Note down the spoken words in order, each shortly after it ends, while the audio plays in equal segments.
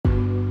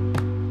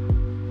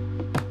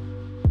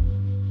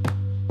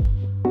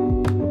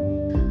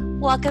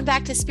Welcome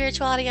back to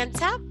Spirituality on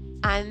Tap.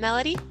 I'm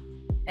Melody.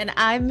 And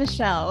I'm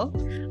Michelle.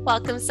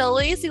 Welcome,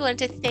 Soulies. We want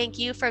to thank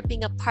you for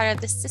being a part of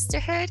the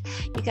sisterhood.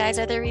 You guys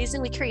are the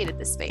reason we created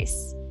this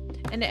space.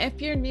 And if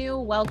you're new,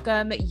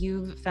 welcome.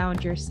 You've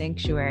found your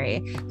sanctuary.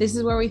 This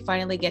is where we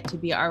finally get to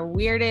be our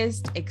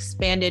weirdest,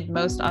 expanded,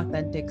 most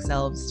authentic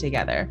selves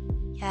together.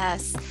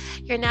 Yes,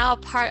 you're now a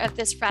part of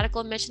this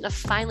radical mission of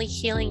finally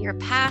healing your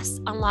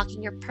past,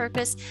 unlocking your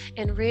purpose,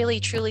 and really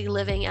truly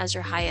living as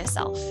your highest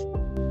self.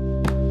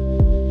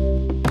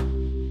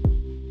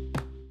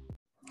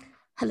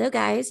 Hello,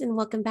 guys, and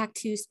welcome back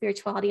to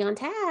Spirituality on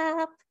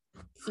Tap.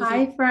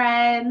 Hi,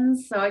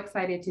 friends. So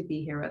excited to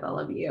be here with all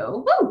of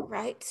you. Woo!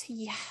 Right.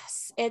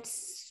 Yes.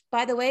 It's,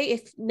 by the way,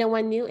 if no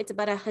one knew, it's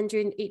about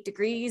 108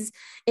 degrees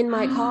in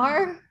my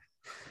car.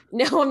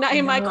 No, I'm not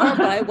in my car,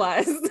 but I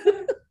was.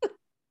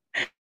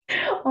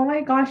 Oh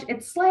my gosh.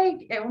 It's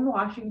like in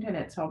Washington,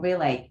 it's probably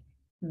like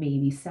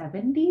maybe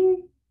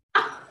 70.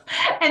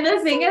 And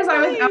the thing is,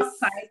 I was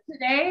outside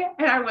today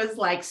and I was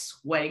like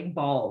sweating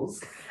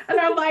balls. And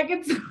I'm like,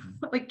 it's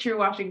like true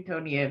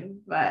Washingtonian.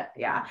 But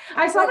yeah,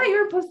 I saw that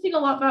you were posting a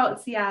lot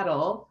about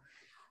Seattle.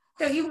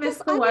 Don't you miss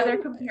the weather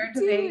compared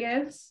to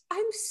Vegas?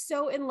 I'm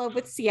so in love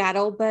with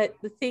Seattle, but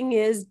the thing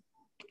is,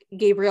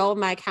 Gabriel,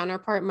 my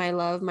counterpart, my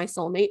love, my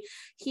soulmate,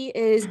 he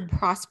is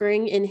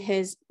prospering in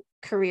his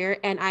career,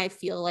 and I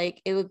feel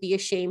like it would be a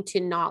shame to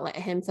not let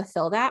him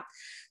fulfill that.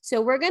 So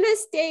we're gonna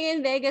stay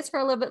in Vegas for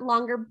a little bit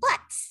longer, but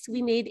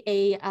we made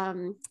a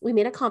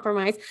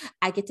compromise.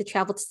 I get to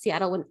travel to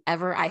Seattle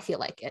whenever I feel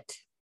like it.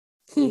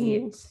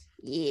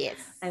 Yes,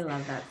 I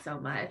love that so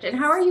much. And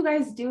how are you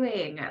guys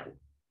doing?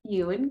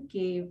 You and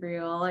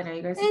Gabriel, I know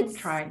you guys have been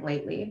trying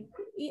lately.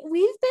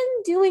 We've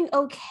been doing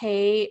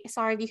okay.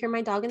 Sorry if you hear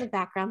my dog in the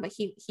background, but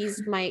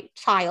he's my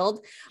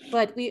child.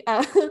 But we've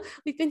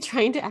been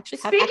trying to actually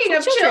have Speaking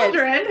of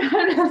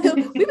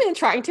children, we've been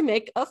trying to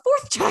make a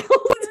fourth child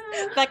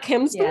that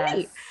comes to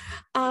me.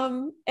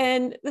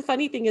 And the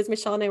funny thing is,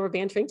 Michelle and I were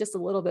bantering just a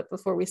little bit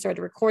before we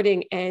started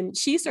recording, and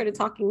she started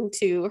talking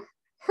to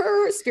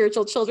her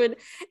spiritual children.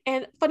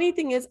 And funny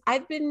thing is,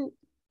 I've been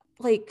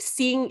like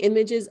seeing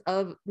images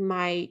of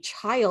my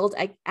child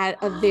at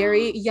a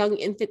very young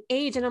infant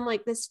age. And I'm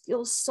like, this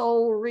feels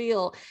so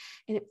real.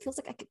 And it feels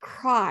like I could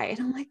cry. And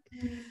I'm like,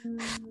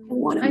 I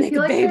want to make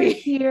a baby. They're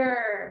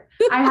here.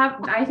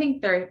 I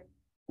think they're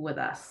with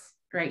us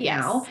right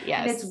now.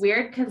 Yes. And it's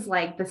weird because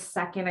like the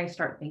second I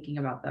start thinking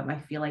about them, I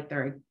feel like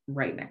they're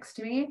right next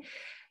to me.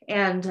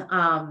 And,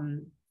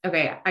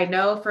 okay, I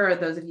know for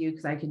those of you,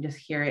 because I can just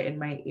hear it in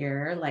my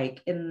ear,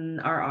 like in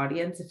our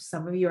audience, if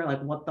some of you are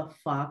like, what the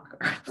fuck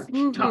are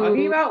you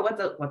talking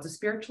about? What's a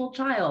spiritual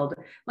child?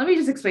 Let me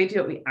just explain to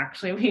you what we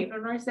actually mean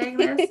when we're saying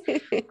this.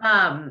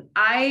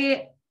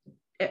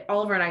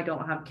 Oliver and I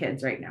don't have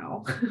kids right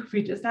now.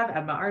 We just have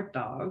Emma, our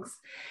dogs.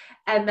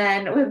 And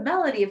then with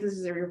Melody, if this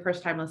is your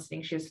first time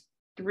listening, she has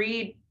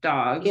 3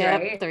 dogs,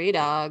 right? 3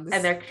 dogs.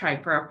 And they're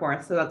trying for a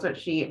 4th. So that's what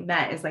she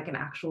met, is like an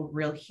actual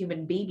real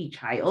human baby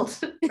child,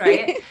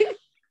 right?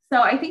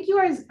 So I think you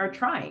guys are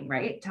trying,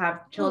 right? To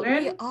have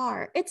children.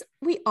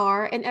 We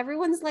are. And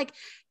everyone's like,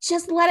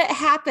 just let it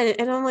happen.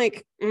 And I'm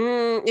like,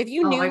 if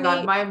you knew me,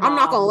 I'm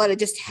not going to let it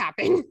just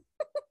happen.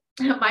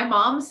 My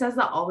mom says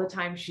that all the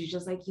time. She's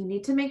just like, you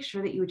need to make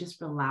sure that you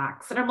just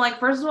relax. And I'm like,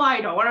 first of all, I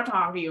don't want to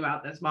talk to you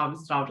about this, Mom.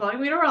 Stop telling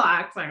me to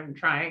relax. I'm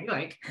trying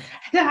like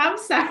to have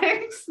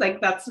sex. Like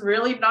that's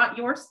really not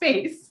your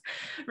space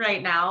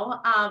right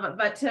now.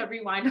 But to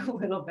rewind a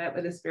little bit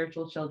with the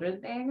spiritual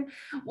children thing,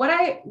 what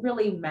I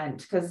really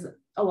meant, because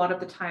a lot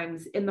of the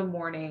times in the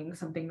morning,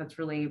 something that's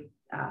really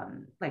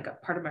like a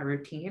part of my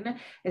routine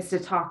is to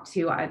talk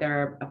to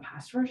either a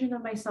past version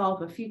of myself,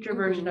 a future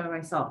version of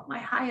myself, my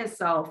highest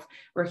self.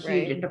 We're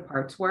huge into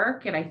parts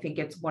work. And I think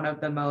it's one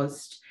of the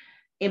most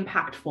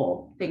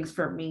impactful things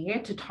for me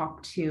to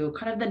talk to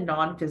kind of the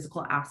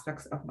non-physical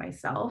aspects of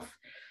myself.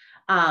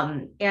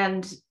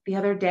 And the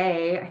other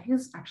day, I think it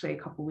was actually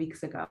a couple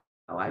weeks ago,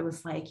 I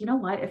was like, you know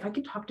what, if I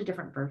could talk to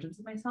different versions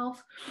of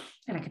myself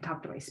and I could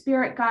talk to my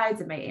spirit guides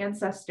and my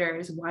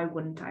ancestors, why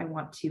wouldn't I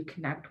want to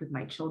connect with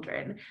my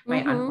children,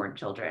 my unborn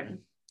children?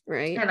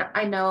 Right. And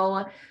I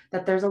know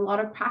that there's a lot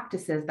of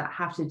practices that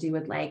have to do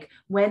with like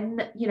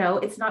when,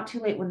 it's not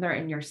too late when they're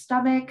in your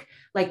stomach,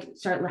 like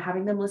start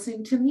having them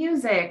listening to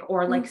music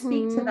or like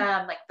speak to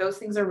them. Like those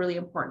things are really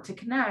important to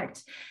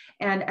connect.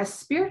 And as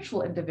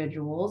spiritual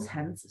individuals,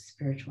 hence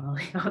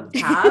spirituality on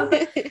tap,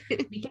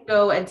 we can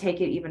go and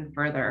take it even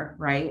further,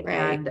 right?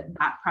 And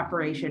that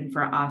preparation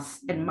for us,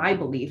 in my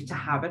belief, to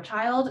have a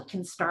child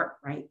can start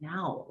right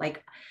now.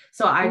 Like,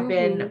 so I've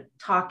been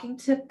talking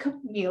to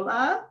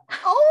Camila.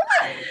 Oh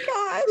my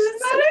gosh.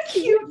 Isn't that a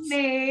cute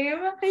name?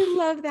 I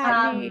love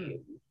that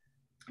name.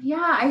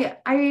 Yeah,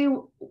 I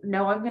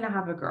know I'm going to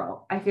have a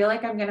girl. I feel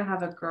like I'm going to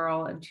have a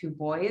girl and 2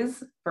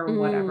 boys for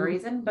whatever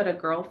reason, but a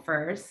girl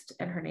first,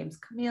 and her name's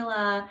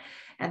Camila.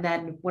 And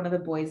then one of the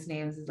boys'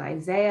 names is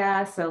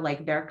Isaiah. So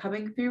like they're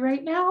coming through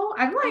right now.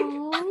 I'm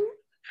like,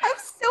 I'm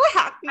so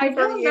happy. I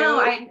don't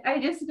know. I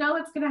just know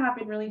it's going to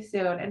happen really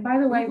soon. And by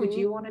the way, would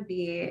you want to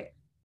be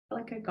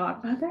like a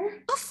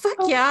godmother? Oh, fuck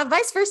yeah.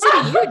 Vice versa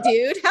to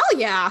you, dude. Hell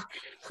yeah.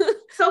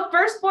 So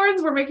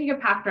firstborns, we're making a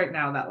pact right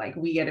now that like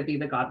we get to be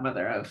the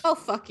godmother of Oh,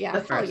 fuck yeah. the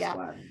Hell first yeah.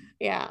 one.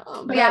 Yeah.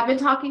 But yeah, I've been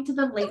talking to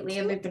them lately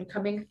and they've been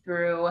coming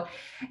through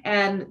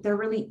and they're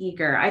really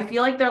eager. I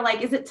feel like they're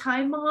like, is it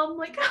time, mom?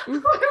 Like, I'm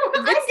getting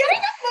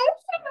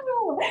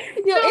emotional.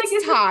 No, They're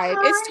it's like, time.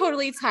 It's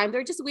totally time.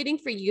 They're just waiting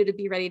for you to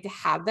be ready to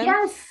have them.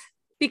 Yes.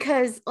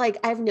 Because like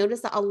I've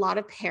noticed that a lot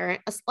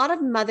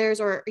of mothers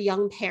or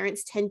young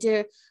parents tend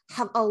to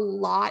have a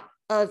lot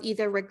of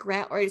either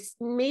regret or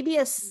maybe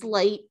a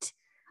slight,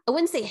 I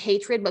wouldn't say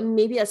hatred, but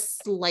maybe a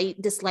slight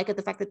dislike of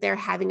the fact that they're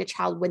having a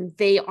child when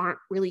they aren't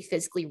really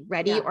physically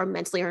ready or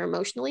mentally or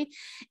emotionally.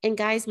 And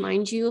guys,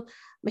 mind you,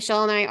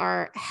 Michelle and I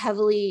are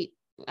heavily,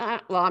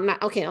 I'm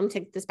not, okay, I'm gonna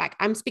take this back.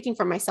 I'm speaking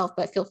for myself,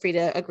 but feel free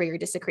to agree or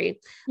disagree.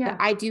 But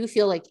I do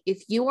feel like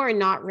if you are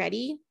not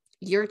ready,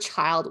 your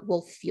child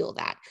will feel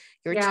that.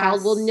 Your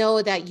child will know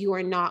that you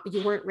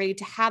weren't ready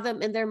to have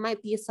them. And there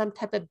might be some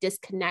type of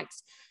disconnect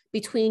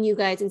between you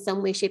guys in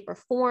some way, shape, or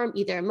form,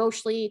 either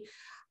emotionally,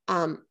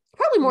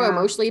 probably more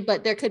emotionally,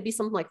 but there could be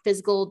something like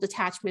physical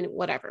detachment,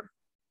 whatever.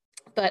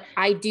 But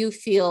I do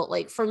feel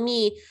like for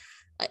me,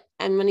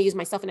 I'm going to use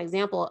myself as an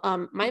example.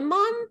 My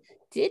mom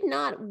did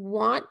not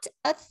want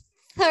a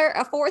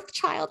fourth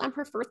child. I'm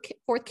her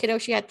fourth kiddo.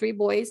 She had 3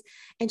 boys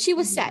and she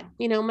was set.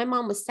 You know, my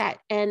mom was set.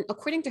 And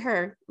according to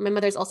her, my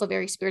mother's also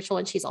very spiritual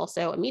and she's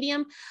also a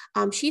medium.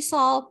 She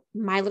saw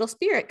my little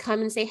spirit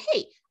come and say,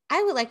 hey,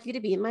 I would like you to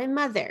be my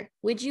mother.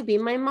 Would you be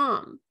my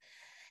mom?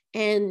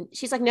 And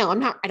she's like, no, I'm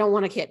not. I don't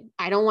want a kid.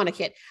 I don't want a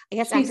kid. I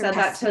guess she said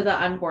that to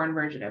the unborn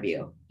version of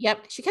you.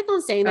 Yep. She kept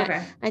on saying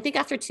that. I think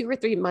after 2 or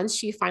 3 months,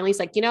 she finally's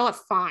like, you know what?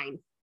 Fine.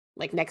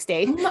 Like next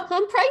day,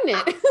 I'm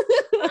pregnant.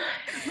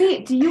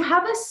 Wait, do you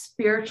have a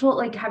spiritual,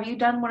 like, have you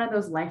done one of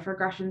those life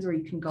regressions where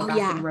you can go back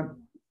and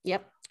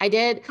Yep, I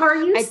did. Are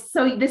you?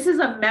 So this is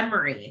a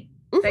memory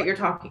that you're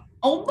talking.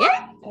 Oh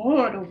my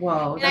God.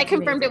 Whoa. And I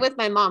confirmed it with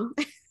my mom.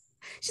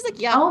 She's like,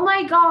 yeah. Oh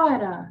my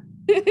God.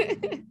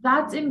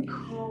 That's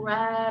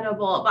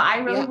incredible. But I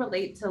really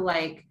relate to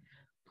like,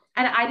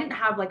 and I didn't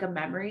have like a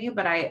memory,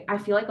 but I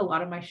feel like a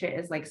lot of my shit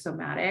is like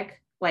somatic.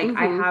 Like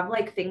I have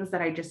like things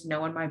that I just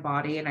know in my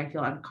body and I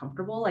feel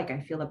uncomfortable. Like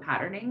I feel the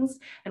patternings.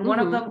 And one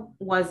of them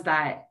was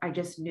that I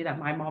just knew that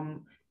my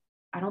mom,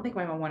 I don't think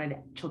my mom wanted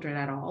children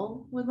at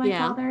all with my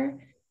father.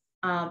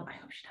 I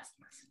hope she doesn't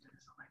listen to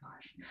this. Oh my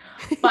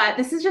gosh. But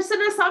this is just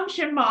an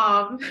assumption,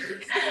 Mom.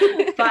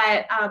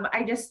 But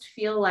I just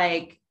feel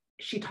like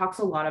she talks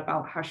a lot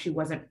about how she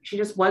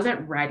just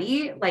wasn't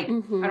ready. Like,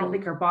 I don't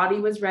think her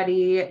body was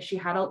ready. She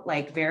had a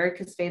like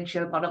varicose veins. She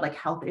had a lot of like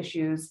health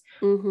issues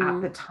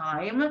at the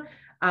time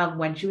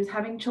when she was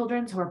having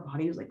children. So her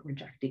body was like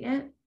rejecting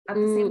it at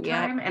the same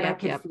time. And I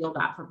could feel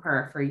that from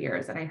her for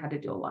years. And I had to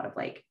do a lot of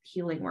like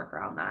healing work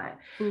around that.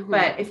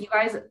 But if you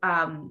guys,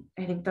 I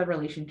think the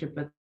relationship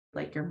with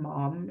like your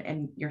mom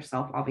and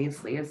yourself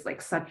obviously is like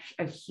such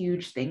a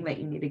huge thing that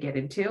you need to get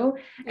into.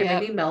 And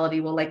maybe Melody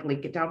will like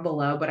link it down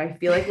below, but I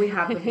feel like we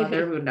have the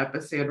motherhood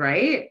episode,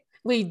 right?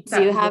 We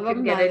do have a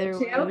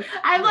motherhood.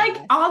 I'm like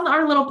on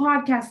our little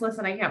podcast list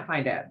and I can't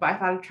find it, but I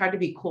thought I tried to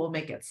be cool,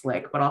 make it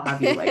slick, but I'll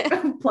have you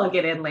like plug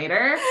it in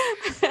later.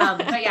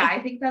 But yeah, I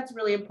think that's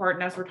really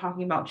important as we're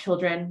talking about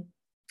children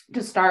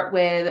to start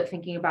with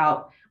thinking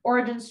about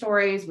origin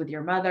stories with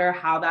your mother,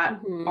 how that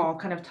all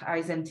kind of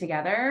ties in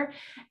together.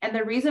 And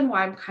the reason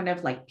why I'm kind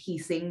of like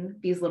piecing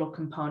these little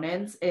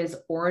components is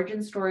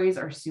origin stories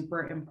are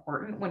super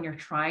important when you're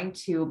trying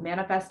to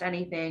manifest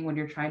anything, when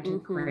you're trying to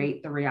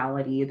create the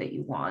reality that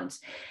you want.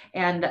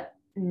 And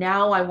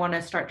now I want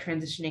to start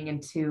transitioning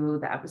into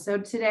the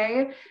episode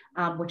today,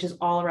 which is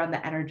all around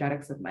the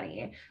energetics of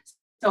money.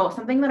 So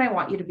something that I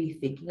want you to be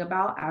thinking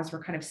about as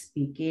we're kind of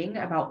speaking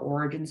about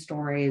origin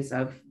stories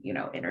of, you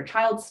know, inner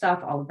child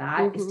stuff, all of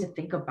that is to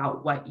think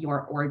about what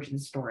your origin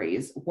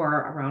stories were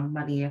around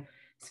money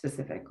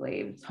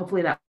specifically.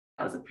 Hopefully that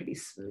was a pretty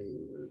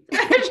smooth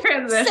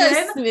transition.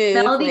 So smooth,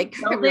 Melody like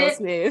killed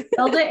smooth.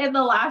 Killed it in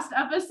the last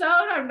episode.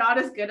 I'm not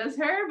as good as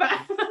her, but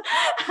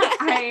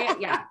I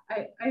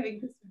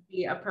think this would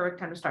be a perfect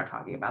time to start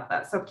talking about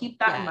that. So keep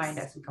that in mind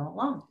as we go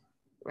along.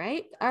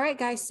 Right. All right,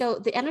 guys. So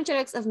the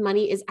energetics of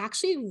money is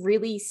actually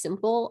really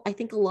simple. I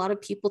think a lot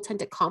of people tend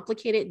to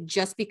complicate it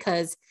just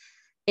because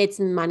it's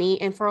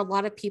money. And for a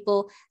lot of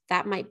people,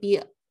 that might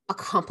be a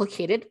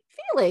complicated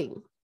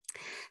feeling.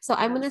 So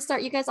I'm going to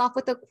start you guys off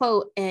with a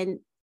quote and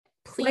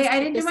please. Wait,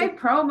 I didn't do my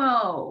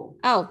promo.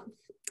 Oh,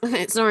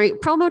 sorry.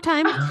 Promo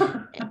time.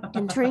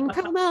 Entering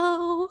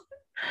promo.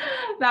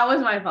 That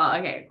was my fault.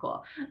 Okay,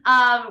 cool.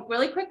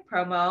 Really quick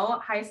promo.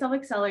 High Self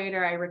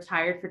Accelerator. I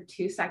retired for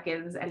 2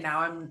 seconds and now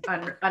I'm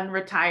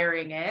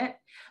unretiring it.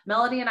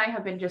 Melody and I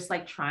have been just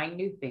like trying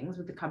new things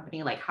with the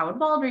company. Like, how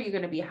involved are you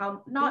going to be?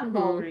 How not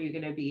involved are you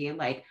going to be?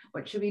 Like,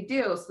 what should we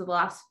do? So the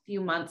last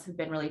few months have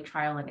been really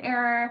trial and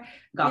error,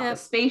 got the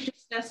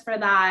spaciousness for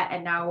that.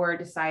 And now we're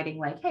deciding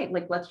like, hey,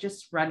 like, let's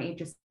just run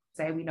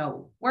say, we know it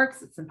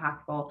works, it's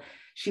impactful.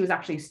 She was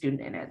actually a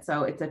student in it.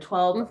 So it's a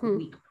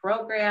 12-week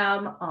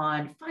program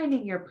on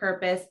finding your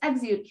purpose,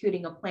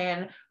 executing a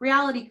plan,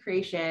 reality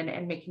creation,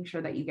 and making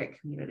sure that you get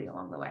community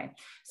along the way.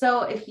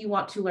 So if you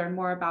want to learn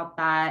more about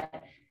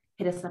that,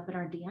 hit us up in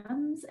our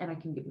DMs and I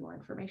can give you more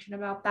information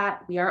about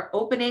that. We are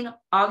opening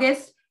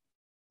August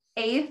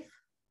 8th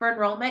for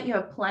enrollment. You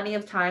have plenty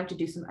of time to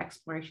do some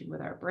exploration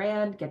with our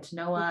brand, get to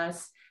know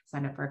us,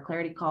 sign up for a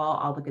clarity call,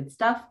 all the good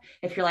stuff.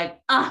 If you're like,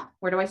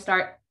 where do I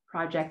start?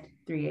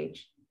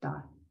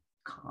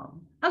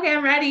 project3h.com. Okay,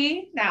 I'm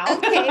ready now.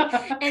 Okay.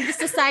 And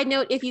just a side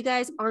note, if you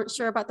guys aren't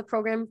sure about the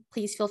program,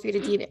 please feel free to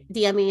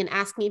DM me and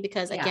ask me,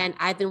 because again,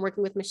 I've been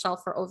working with Michelle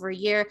for over a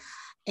year,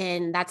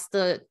 and that's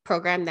the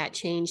program that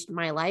changed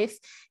my life.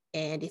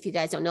 And if you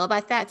guys don't know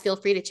about that, feel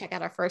free to check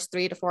out our first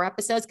 3 to 4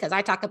 episodes, because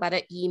I talk about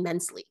it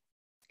immensely.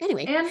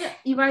 Anyway. And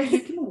you guys, you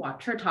can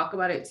watch her talk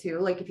about it too.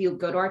 Like if you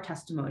go to our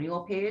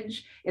testimonial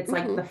page, it's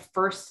like the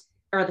first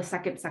or the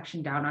second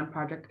section down on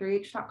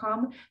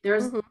project3h.com.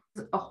 There's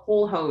a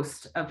whole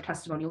host of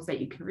testimonials that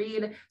you can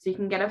read, so you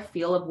can get a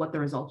feel of what the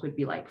results would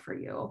be like for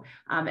you.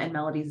 And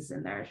Melody's is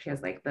in there. She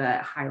has like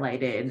the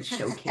highlighted,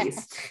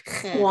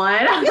 showcased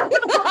one.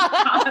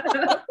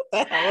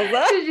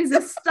 She's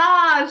a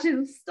star. She's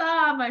a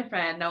star, my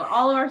friend. No,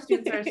 all of our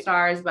students are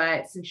stars,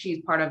 but since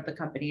she's part of the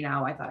company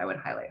now, I thought I would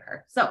highlight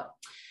her. So,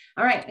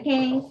 all right.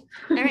 Okay. All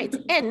right.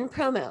 End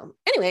promo.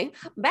 Anyway,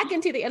 back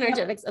into the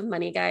energetics of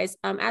money, guys.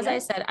 As I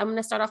said, I'm going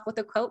to start off with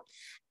a quote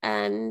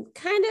and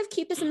kind of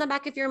keep this in the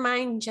back of your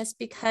mind, just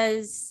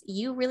because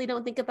you really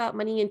don't think about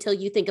money until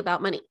you think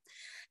about money.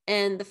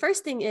 And the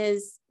first thing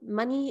is,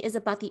 money is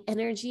about the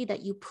energy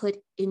that you put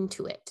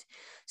into it.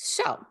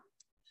 So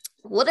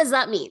what does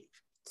that mean?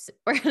 So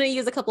we're going to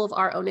use a couple of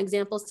our own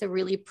examples to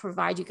really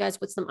provide you guys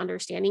with some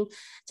understanding,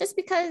 just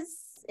because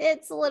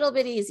it's a little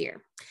bit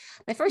easier.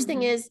 My first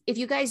thing is, if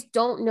you guys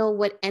don't know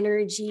what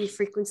energy,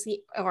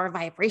 frequency, or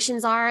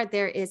vibrations are,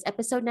 there is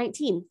episode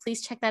 19.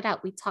 Please check that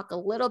out. We talk a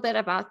little bit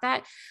about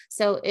that.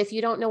 So if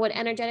you don't know what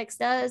energetics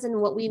does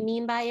and what we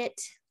mean by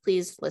it,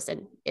 please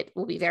listen. It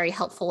will be very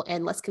helpful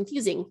and less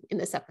confusing in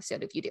this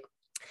episode if you do.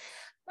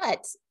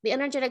 But the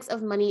energetics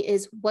of money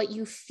is what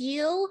you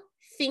feel,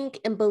 think,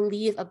 and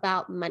believe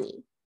about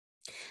money.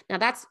 Now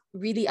that's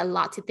really a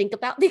lot to think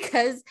about,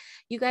 because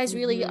you guys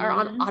really are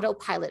on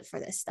autopilot for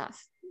this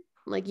stuff.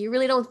 Like, you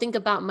really don't think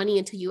about money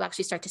until you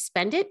actually start to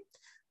spend it,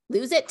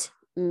 lose it,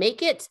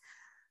 make it,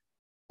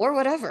 or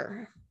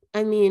whatever.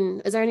 I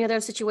mean, is there any other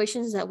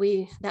situations that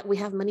we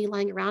have money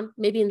lying around,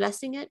 maybe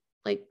investing it?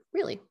 Like,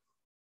 really?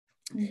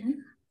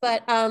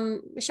 But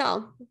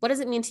Michelle, what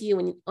does it mean to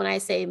you when I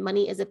say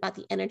money is about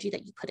the energy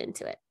that you put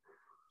into it?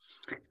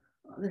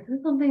 This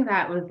is something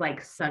that was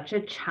like such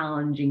a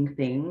challenging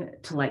thing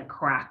to like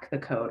crack the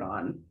code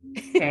on.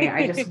 Okay.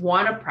 I just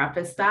want to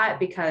preface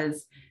that,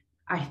 because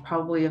I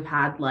probably have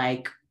had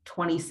like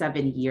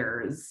 27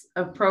 years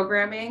of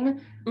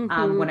programming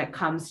when it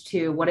comes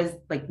to what is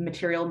like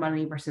material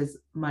money versus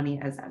money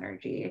as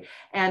energy.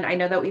 And I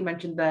know that we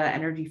mentioned the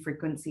energy,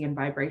 frequency, and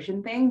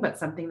vibration thing, but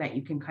something that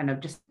you can kind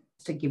of, just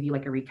to give you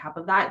like a recap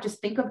of that,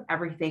 just think of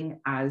everything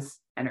as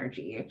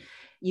energy.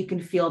 You can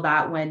feel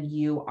that when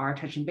you are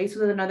touching base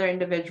with another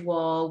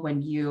individual,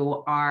 when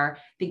you are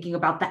thinking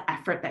about the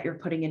effort that you're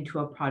putting into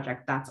a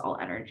project, that's all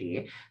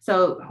energy.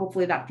 So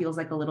hopefully that feels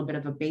like a little bit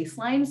of a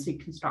baseline, so you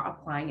can start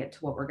applying it to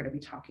what we're going to be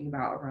talking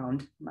about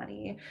around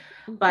money.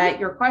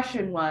 But your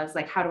question was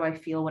like, how do I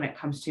feel when it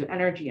comes to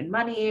energy and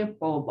money,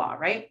 blah, blah, blah,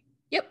 right?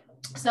 Yep.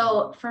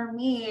 So for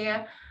me,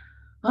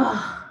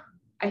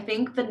 I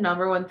think the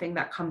number one thing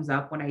that comes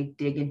up when I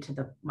dig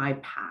into my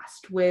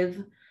past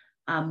with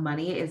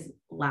money is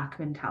lack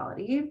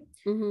mentality.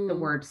 The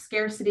word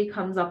scarcity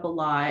comes up a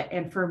lot.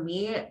 And for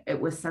me,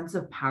 it was sense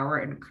of power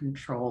and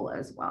control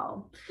as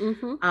well.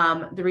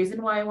 The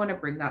reason why I want to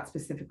bring that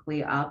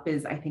specifically up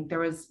is I think there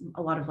was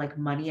a lot of like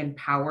money and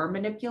power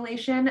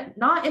manipulation,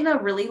 not in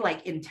a really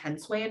like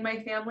intense way in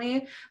my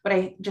family,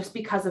 but just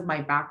because of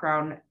my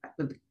background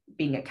with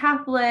being a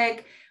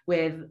Catholic,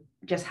 with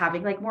just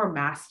having like more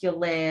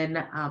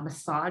masculine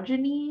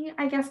misogyny,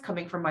 I guess,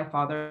 coming from my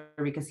father,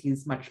 because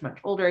he's much, much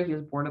older. He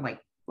was born in like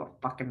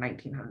fucking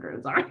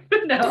 1900s. I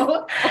don't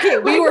know. Okay,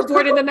 we were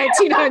born in the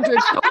 1900s.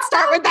 Don't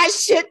start with that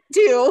shit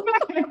too.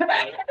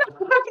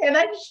 Okay,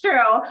 that's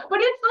true. But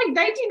it's like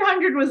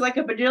 1900 was like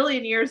a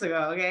bajillion years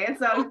ago. Okay,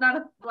 so it's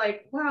not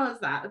like, wow, is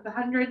that? It's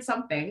 100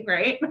 something,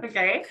 right?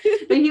 Okay,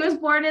 but he was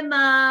born in the,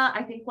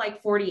 I think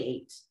like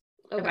 48.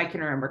 If I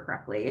can remember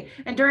correctly.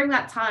 And during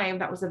that time,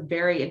 that was a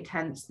very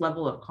intense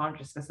level of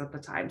consciousness at the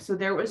time. So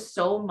there was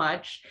so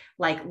much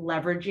like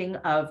leveraging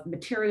of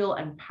material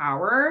and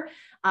power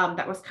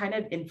that was kind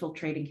of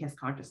infiltrating his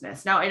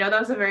consciousness. Now, I know that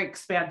was a very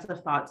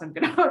expansive thought, so I'm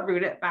going to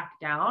root it back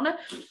down.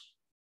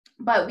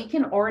 But we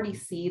can already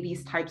see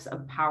these types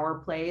of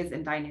power plays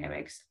and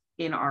dynamics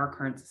in our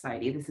current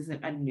society. This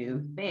isn't a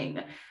new thing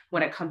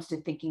when it comes to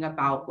thinking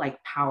about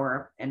like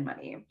power and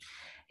money.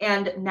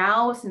 And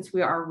now, since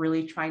we are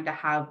really trying to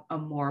have a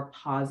more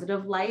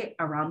positive light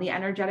around the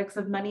energetics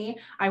of money,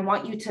 I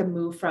want you to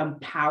move from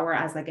power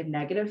as like a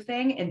negative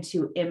thing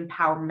into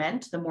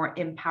empowerment. The more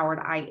empowered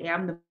I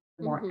am, the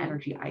more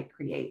energy I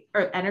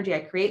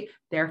create,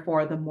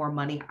 therefore, the more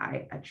money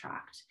I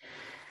attract.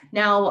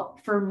 Now,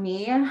 for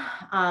me,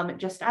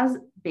 just as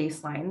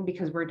baseline,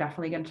 because we're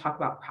definitely going to talk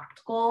about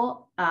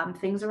practical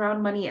things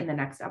around money in the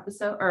next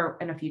episode or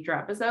in a future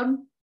episode.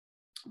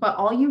 But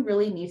all you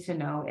really need to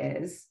know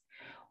is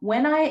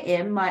when I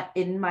am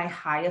in my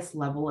highest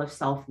level of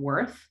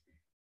self-worth,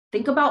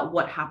 think about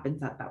what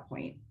happens at that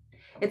point.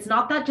 It's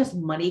not that just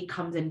money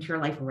comes into your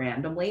life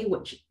randomly,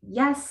 which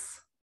yes,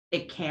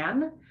 it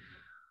can,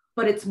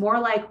 but it's more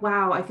like,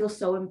 wow, I feel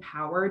so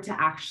empowered to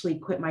actually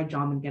quit my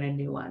job and get a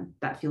new one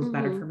that feels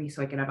better for me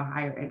so I can have a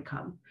higher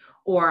income.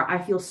 Or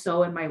I feel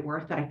so in my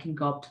worth that I can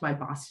go up to my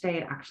boss today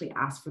and actually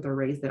ask for the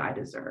raise that I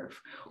deserve.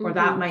 Or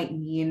that might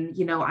mean,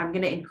 I'm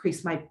going to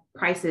increase my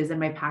prices and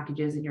my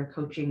packages in your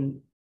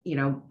coaching,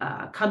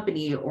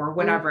 company or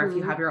whatever. If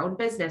you have your own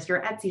business,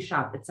 your Etsy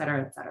shop, et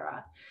cetera, et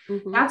cetera.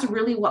 That's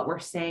really what we're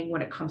saying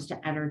when it comes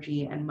to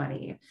energy and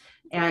money.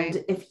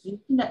 And if you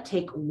can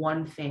take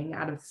one thing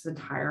out of this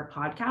entire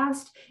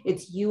podcast,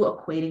 it's you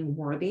equating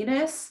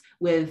worthiness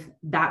with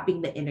that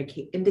being the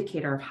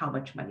indicator of how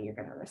much money you're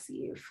going to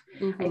receive.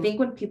 I think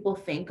when people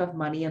think of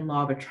money and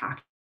law of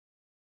attraction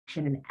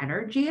and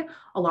energy,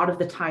 a lot of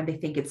the time they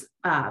think it's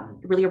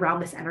really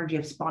around this energy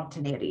of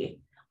spontaneity.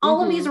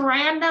 All of these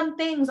random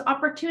things,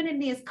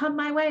 opportunities come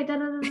my way, da,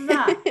 da, da,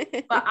 da.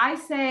 But I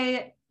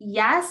say,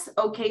 yes,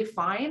 okay,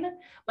 fine.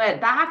 But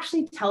that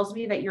actually tells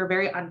me that you're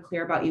very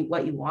unclear about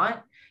what you want.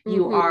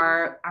 You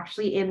are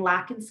actually in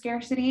lack and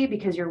scarcity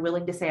because you're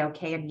willing to say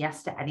okay and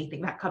yes to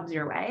anything that comes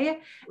your way.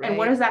 And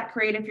what does that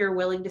create if you're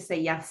willing to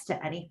say yes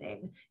to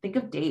anything? Think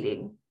of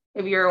dating.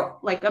 If you're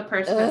like a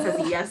person that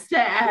says yes to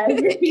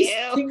every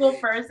single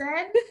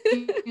person,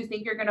 you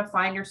think you're going to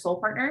find your soul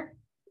partner?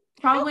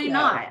 Probably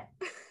not,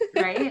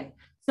 right?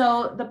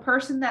 So the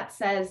person that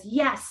says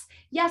yes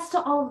to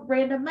all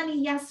random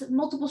money, yes,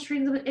 multiple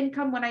streams of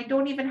income when I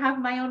don't even have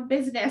my own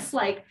business,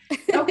 like,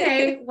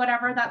 okay,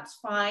 whatever, that's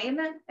fine.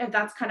 If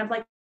that's kind of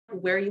like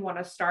where you want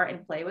to start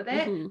and play with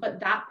it.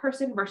 But that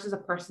person versus a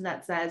person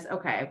that says,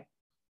 okay,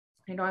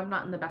 I know I'm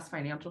not in the best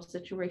financial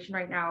situation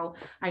right now.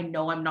 I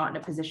know I'm not in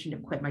a position to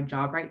quit my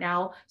job right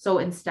now. So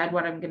instead,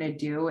 what I'm going to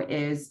do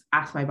is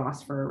ask my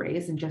boss for a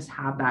raise and just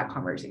have that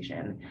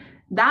conversation.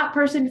 That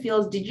person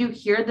feels, did you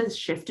hear this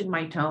shift in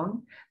my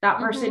tone? That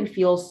person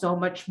feels so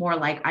much more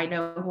like, I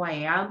know who I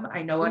am.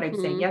 I know what I'm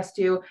saying yes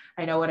to.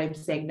 I know what I'm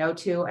saying no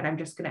to. And I'm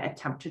just going to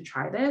attempt to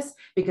try this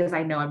because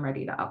I know I'm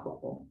ready to up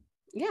level.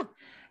 Yeah.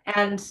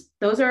 And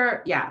those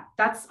are,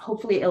 that's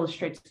hopefully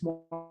illustrates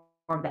more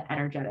of the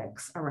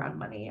energetics around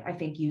money. I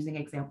think using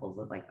examples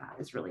of like that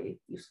is really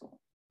useful.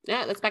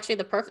 Yeah, that's actually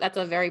that's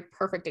a very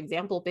perfect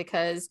example,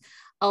 because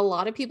a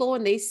lot of people,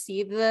 when they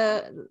see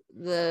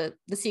the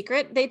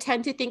secret, they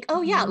tend to think,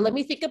 oh yeah, let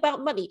me think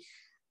about money.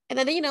 And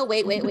then,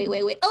 wait.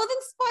 Oh, then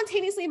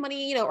spontaneously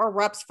money,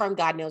 erupts from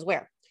God knows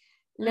where.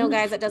 No,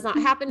 guys, that does not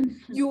happen.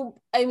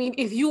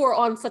 If you are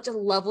on such a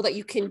level that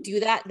you can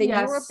do that, then you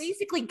are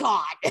basically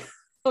God.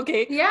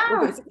 Okay. Yeah.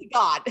 We're basically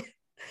God.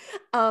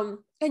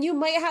 And you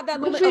might have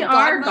that moment of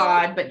God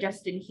mode, but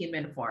just in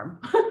human form.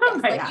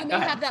 Yes, you may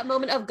have that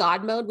moment of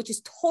God mode, which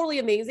is totally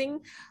amazing,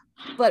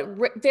 but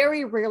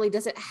very rarely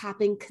does it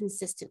happen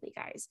consistently,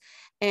 guys.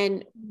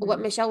 And what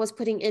Michelle was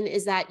putting in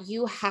is that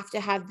you have to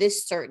have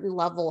this certain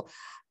level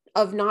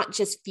of not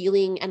just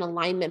feeling an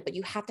alignment, but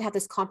you have to have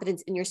this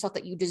confidence in yourself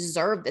that you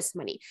deserve this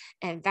money.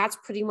 And that's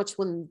pretty much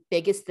one of the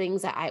biggest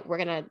things that we're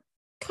going to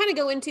kind of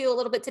go into a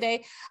little bit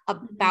today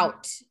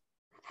about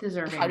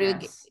how to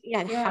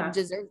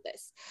deserve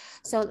this.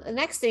 So the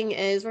next thing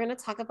is we're going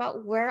to talk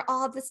about where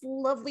all this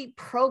lovely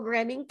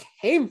programming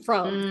came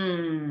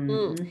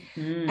from.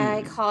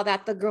 I call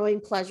that the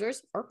growing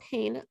pleasures or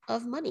pain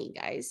of money,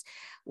 guys.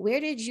 Where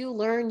did you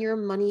learn your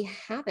money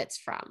habits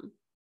from?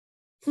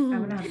 I'm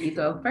going to have you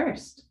go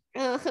first.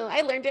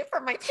 I learned it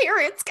from my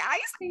parents, guys.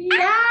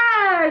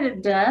 Yeah,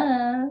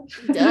 duh.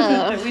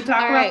 We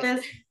talk about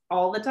this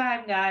all the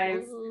time,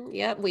 guys.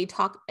 Yep, we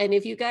talk. And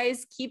if you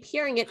guys keep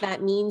hearing it,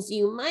 that means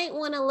you might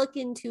want to look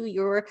into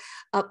your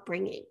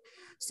upbringing.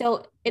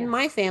 So in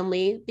my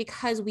family,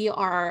 because we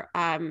are,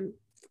 I'm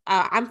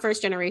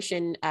first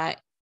generation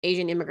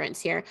Asian immigrants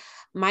here.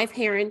 My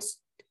parents,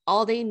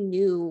 all they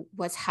knew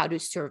was how to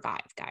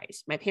survive,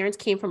 guys. My parents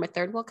came from a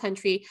third world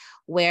country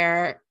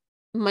where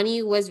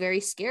money was very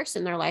scarce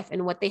in their life.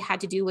 And what they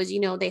had to do was,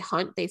 they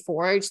hunt, they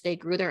foraged, they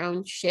grew their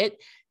own shit.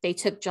 They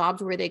took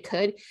jobs where they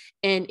could.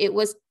 And it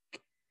was,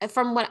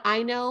 from what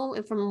I know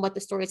and from what the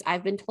stories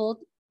I've been told,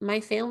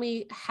 my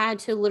family had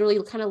to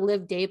literally kind of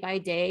live day by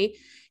day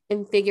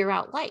and figure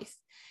out life.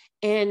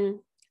 And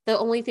the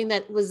only thing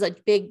that was a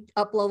big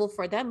up level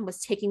for them was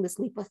taking this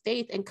leap of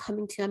faith and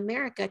coming to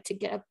America to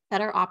get a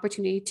better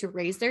opportunity to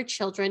raise their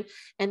children,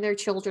 and their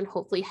children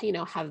hopefully,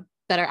 have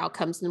better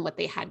outcomes than what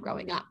they had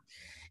growing up.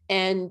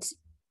 And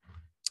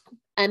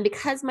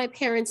because my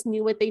parents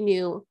knew what they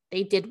knew,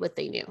 they did what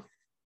they knew.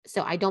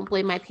 So I don't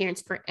blame my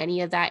parents for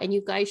any of that. And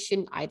you guys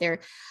shouldn't either.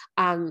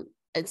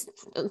 It's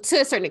to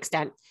a certain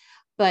extent,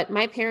 but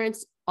my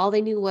parents, all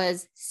they knew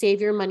was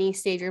save your money,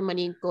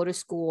 go to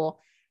school.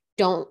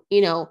 Don't,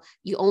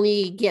 you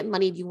only get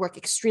money if you work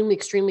extremely,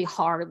 extremely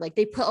hard. Like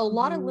they put a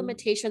lot of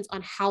limitations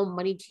on how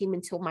money came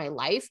into my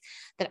life,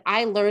 that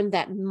I learned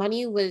that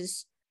money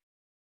was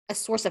a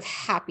source of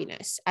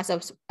happiness as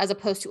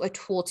opposed to a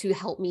tool to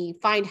help me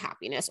find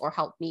happiness or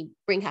help me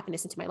bring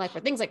happiness into my life or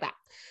things like that.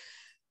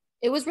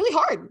 It was really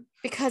hard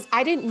because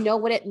I didn't know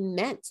what it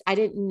meant. I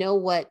didn't know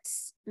what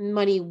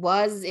money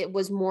was. It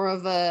was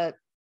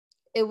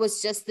it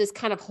was just this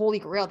kind of holy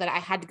grail that I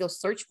had to go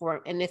search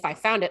for. And if I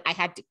found it, I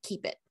had to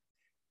keep it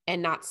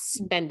and not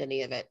spend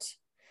any of it.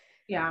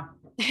 Yeah.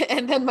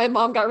 And then my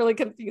mom got really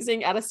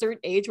confusing at a certain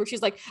age where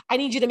she's like, I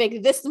need you to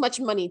make this much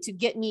money to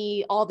get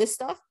me all this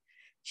stuff.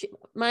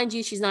 Mind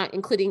you, she's not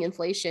including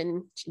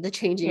inflation, the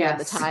changing of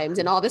the times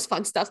and all this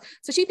fun stuff.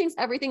 So she thinks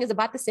everything is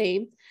about the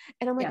same.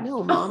 And I'm like,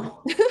 no, mom,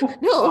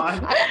 no.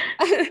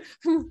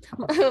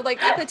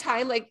 Like at the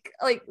time, like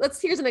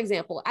here's an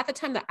example. At the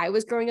time that I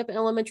was growing up in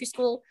elementary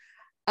school,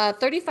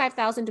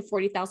 $35,000 to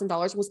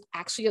 $40,000 was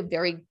actually a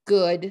very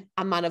good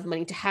amount of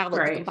money to have.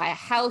 Like you can buy a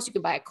house, you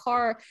can buy a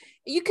car,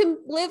 you can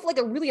live like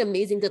a really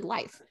amazing, good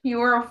life. You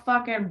were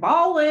fucking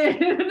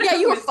balling. Yeah,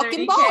 you were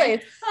fucking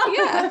balling.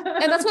 Yeah.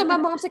 And that's why my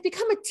mom's like,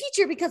 become a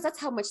teacher because that's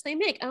how much they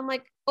make. And I'm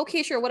like,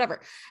 okay, sure,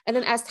 whatever. And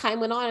then as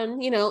time went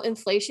on,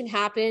 inflation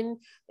happened,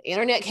 the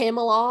internet came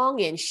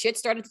along and shit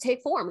started to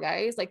take form,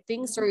 guys. Like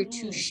things started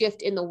to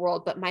shift in the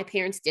world, but my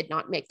parents did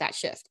not make that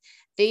shift.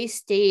 They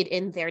stayed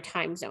in their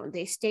time zone.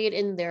 They stayed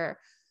in their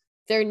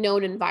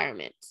known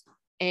environment.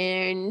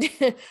 And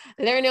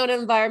their known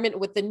environment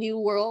with the new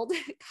world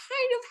kind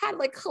of had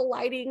like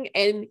colliding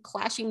and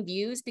clashing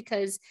views,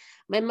 because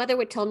my mother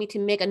would tell me to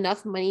make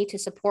enough money to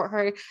support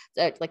her,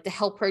 like to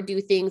help her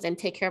do things and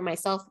take care of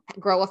myself,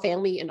 grow a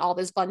family and all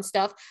this fun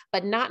stuff,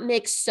 but not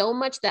make so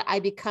much that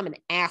I become an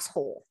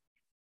asshole.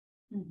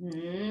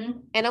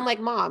 And I'm like,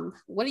 Mom,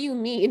 what do you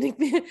mean?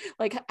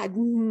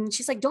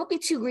 She's like, don't be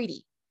too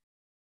greedy,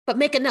 but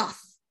make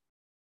enough.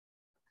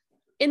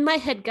 In my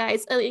head,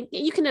 guys,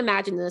 you can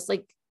imagine this,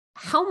 like,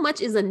 how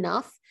much is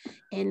enough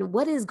and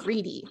what is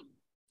greedy?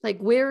 Like,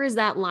 where is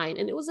that line?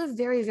 And it was a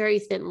very, very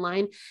thin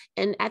line.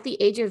 And at the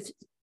age of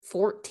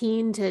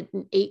 14 to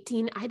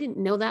 18, I didn't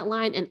know that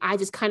line. And I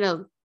just kind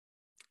of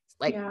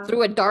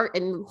threw a dart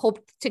and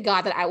hoped to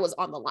God that I was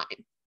on the line.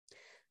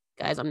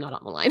 Guys, I'm not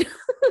on the line.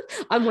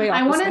 I'm way off.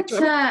 I wanted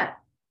to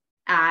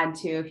add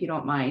to, if you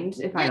don't mind,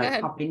 if I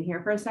hop in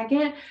here for a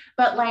second,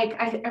 but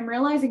like, I'm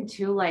realizing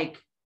too,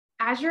 like,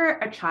 as you're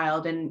a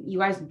child, and you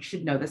guys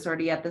should know this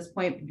already at this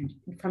point,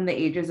 from the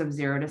ages of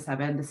 0 to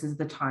 7, this is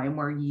the time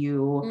where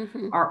you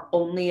are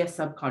only a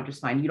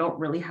subconscious mind. You don't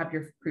really have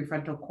your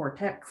prefrontal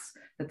cortex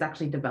that's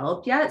actually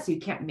developed yet. So you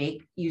can't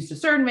use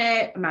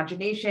discernment,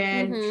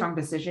 imagination, strong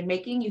decision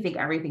making. You think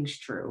everything's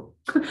true,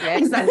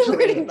 essentially.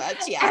 Pretty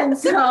much, yeah. And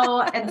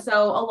so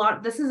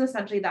this is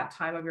essentially that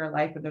time of your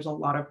life where there's a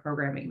lot of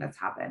programming that's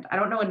happened. I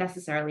don't know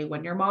necessarily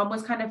when your mom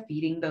was kind of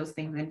feeding those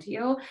things into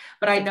you,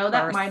 but I know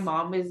that my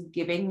mom was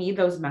giving me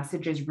those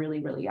messages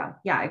really, really young.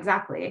 Yeah,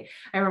 exactly.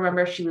 I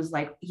remember she was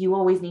like, you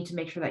always need to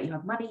make sure that you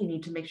have money. You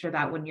need to make sure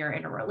that when you're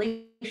in a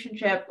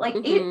relationship, like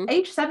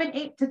age 7,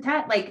 8 to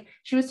 10, like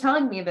she was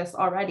telling me this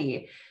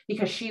already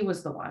because she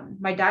was the one.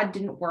 My dad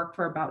didn't work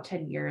for about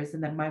 10 years.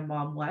 And then my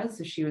mom was,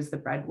 so she was the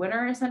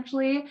breadwinner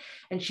essentially.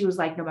 And she was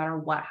like, no matter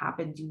what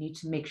happens, you need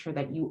to make sure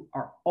that you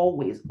are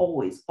always,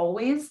 always,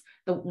 always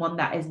the one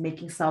that is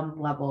making some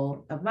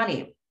level of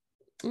money.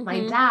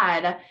 My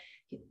dad,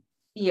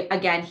 he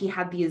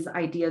had these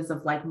ideas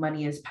of like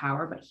money is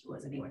power, but he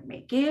wasn't even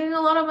making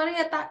a lot of money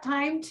at that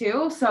time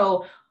too.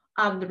 So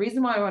the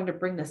reason why I wanted to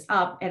bring this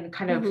up and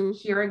kind of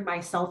hearing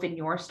myself in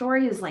your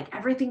story is like,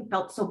 everything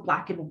felt so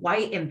black and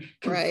white and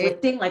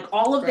conflicting. Like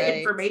all of the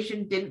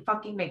information didn't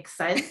fucking make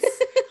sense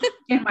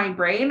in my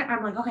brain.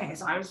 I'm like, okay,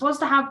 so I'm supposed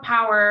to have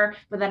power,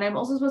 but then I'm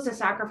also supposed to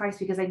sacrifice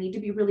because I need to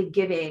be really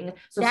giving.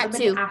 So if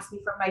somebody asks me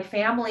for my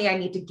family, I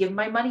need to give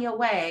my money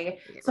away.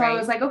 So I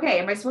was like, okay,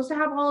 am I supposed to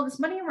have all of this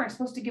money or am I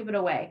supposed to give it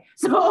away?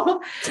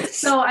 So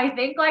I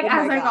think like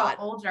as I got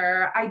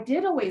older, I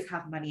did always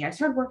have money. I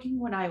started working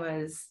when I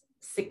was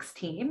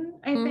 16,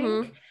 I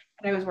think.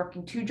 And I was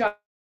working 2 jobs.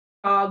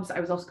 I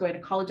was also going to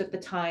college at the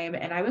time.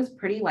 And I was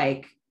pretty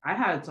like, I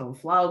had some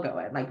flow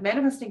going. Like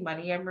manifesting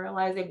money, I'm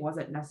realizing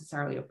wasn't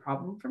necessarily a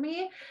problem for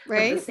me. But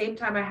at the same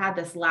time, I had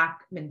this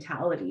lack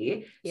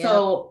mentality.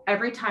 So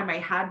every time I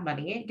had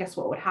money, guess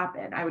what would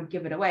happen? I would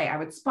give it away. I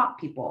would spot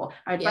people.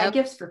 I'd buy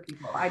gifts for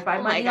people. I'd buy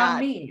money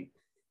on me.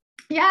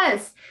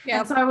 Yes.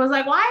 And so I was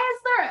like, why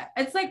is there,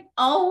 it's like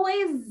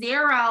always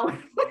zero.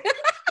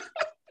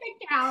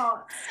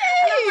 Out.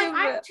 Like,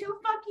 I have 2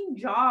 fucking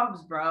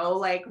jobs, bro.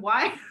 Like,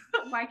 why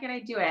can I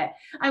do it?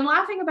 I'm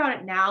laughing about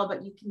it now,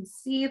 but you can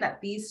see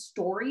that these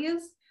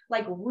stories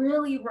like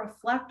really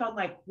reflect on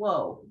like,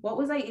 whoa, what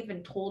was I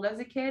even told as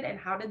a kid? And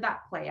how did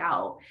that play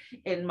out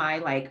in my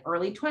like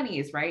early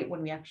 20s, right?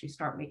 When we actually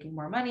start making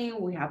more money,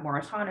 we have more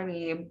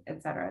autonomy,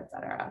 et cetera, et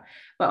cetera.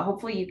 But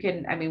hopefully you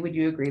can, I mean, would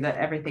you agree that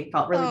everything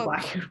felt really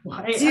black and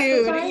white at the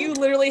Dude, time? you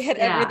literally hit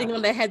everything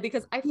on the head,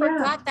 because I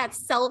forgot that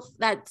self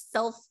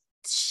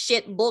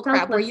shit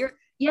bullcrap where you're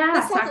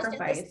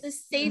sacrifice, the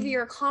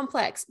savior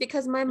complex,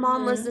 because my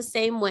mom was the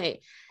same way.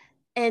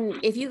 And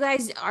if you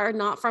guys are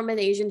not from an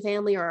Asian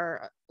family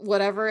or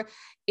whatever,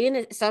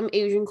 in some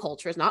Asian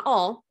cultures, not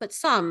all, but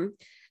some,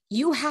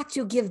 you have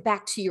to give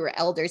back to your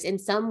elders in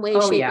some way,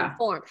 shape, and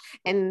form.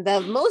 And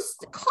the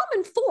most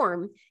common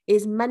form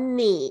is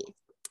money.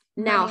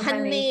 Now,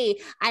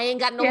 honey, I ain't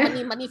got no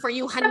money for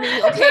you, honey.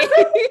 Okay.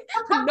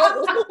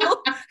 No,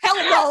 hell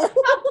no.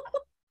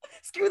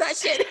 Screw that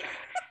shit.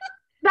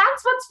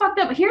 That's what's fucked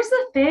up. Here's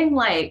the thing.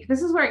 Like,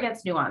 this is where it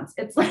gets nuanced.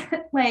 It's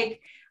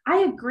like, I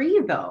agree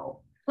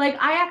though. Like,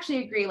 I actually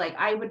agree. Like,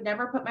 I would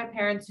never put my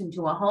parents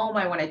into a home.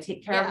 I want to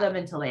take care of them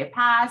until they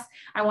pass.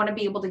 I want to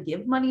be able to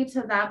give money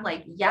to them.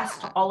 Like, yes,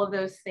 to all of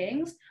those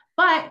things,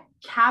 but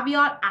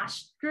caveat,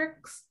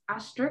 asterisk.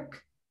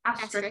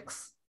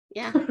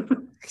 Yeah.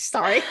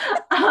 Sorry.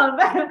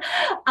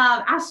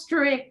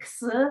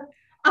 Asterisks.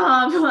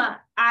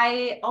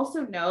 I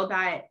also know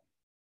that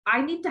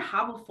I need to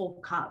have a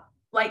full cup.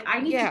 Like, I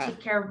need to take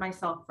care of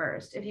myself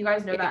first. If you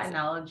guys know that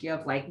analogy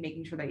of like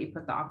making sure that you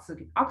put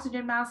the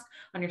oxygen mask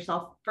on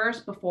yourself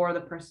first before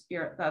the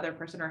other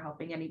person are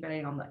helping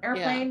anybody on the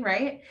airplane,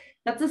 right?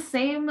 That's the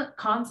same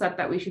concept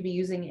that we should be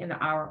using in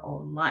our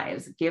own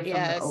lives. Give from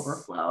the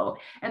overflow.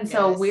 And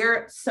so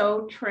we're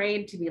so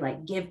trained to be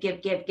like, give,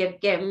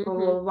 blah,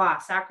 blah, blah,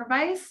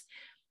 sacrifice.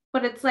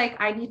 But it's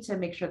like, I need to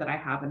make sure that I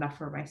have enough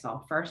for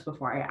myself first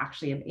before I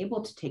actually am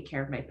able to take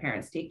care of my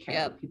parents, take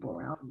care of the people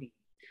around me.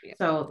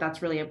 So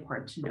that's really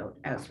important to note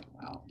as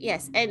well.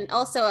 Yes. And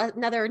also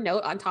another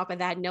note on top of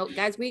that note,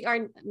 guys,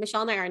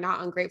 Michelle and I are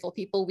not ungrateful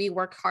people. We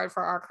work hard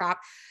for our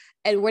crap.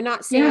 And we're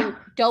not saying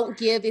don't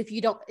give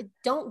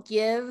don't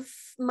give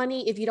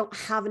money if you don't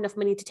have enough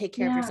money to take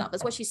care of yourself.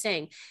 That's what she's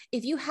saying.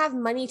 If you have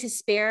money to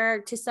spare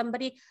to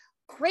somebody,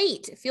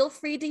 great. Feel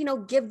free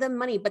to, give them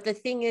money. But the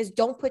thing is,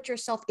 don't put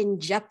yourself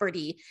in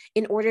jeopardy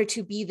in order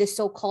to be the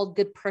so-called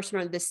good person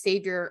or the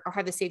savior or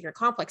have the savior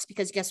complex,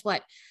 because guess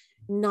what?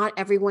 Not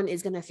everyone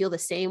is going to feel the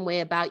same way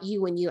about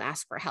you when you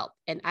ask for help.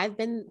 And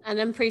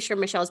I'm pretty sure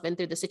Michelle's been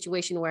through the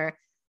situation where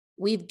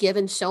we've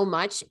given so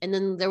much. And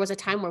then there was a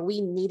time where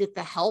we needed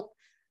the help,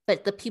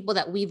 but the people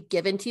that we've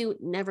given to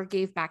never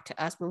gave back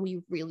to us when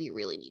we really,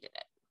 really needed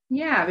it.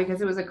 Yeah,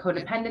 because it was a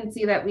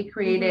codependency that we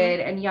created.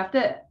 And you have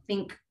to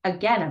think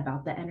again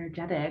about the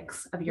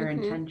energetics of your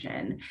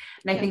intention.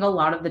 And I think a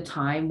lot of the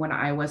time when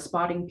I was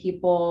spotting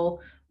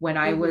people, when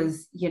I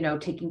was,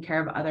 taking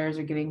care of others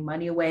or giving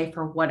money away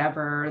for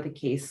whatever the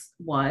case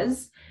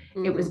was,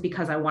 it was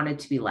because I wanted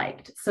to be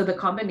liked. So the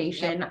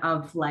combination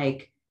of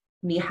like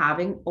me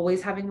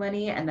always having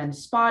money and then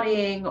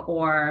spotting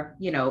or,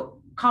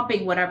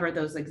 comping, whatever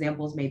those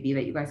examples may be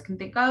that you guys can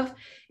think of,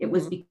 it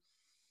was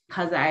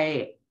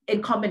because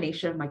in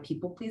combination of my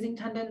people pleasing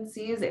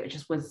tendencies, it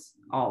just was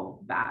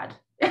all bad.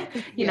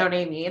 You know what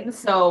I mean?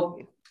 So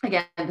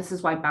again, this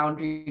is why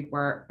boundary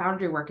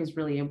work is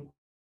really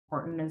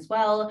important as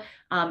well.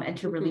 And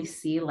to really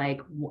see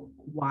like,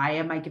 why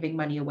am I giving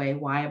money away?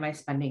 Why am I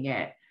spending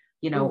it?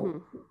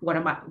 What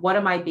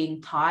am I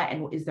being taught?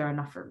 And is there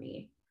enough for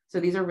me? So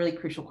these are really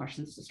crucial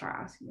questions to start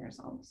asking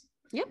yourselves.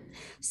 Yep.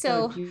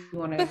 So do you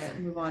want to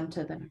move on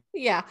to the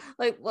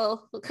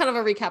kind of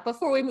a recap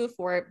before we move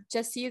forward,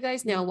 just so you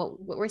guys know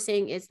what we're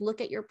saying is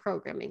look at your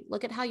programming,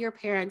 look at how your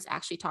parents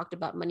actually talked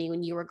about money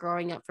when you were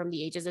growing up, from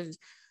the ages of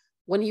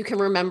when you can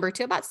remember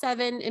to about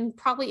 7 and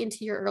probably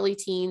into your early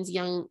teens,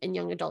 young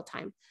adult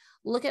time.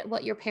 Look at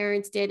what your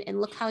parents did and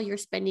look how your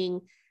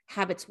spending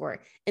habits were,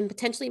 and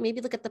potentially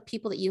maybe look at the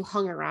people that you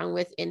hung around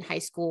with in high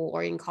school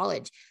or in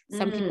college.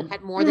 Some people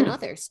had more than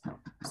others.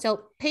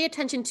 So pay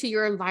attention to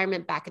your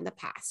environment back in the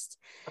past.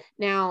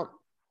 Now,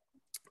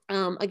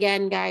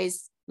 again,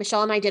 guys,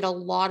 Michelle and I did a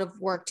lot of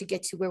work to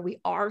get to where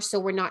we are. So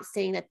we're not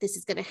saying that this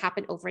is going to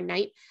happen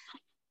overnight,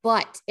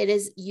 but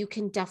you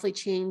can definitely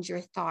change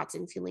your thoughts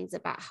and feelings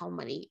about how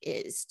money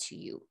is to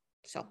you.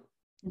 So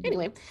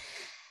anyway,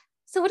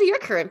 so what are your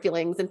current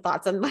feelings and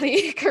thoughts on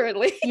money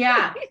currently?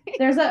 Yeah,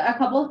 there's a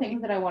couple of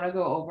things that I want to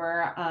go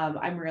over.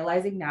 I'm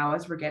realizing now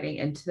as we're getting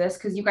into this,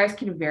 because you guys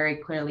can very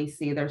clearly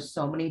see there's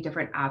so many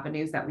different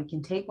avenues that we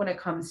can take when it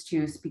comes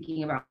to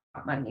speaking about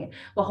money.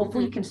 But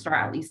hopefully you can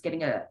start at least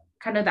getting a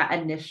kind of that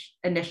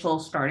initial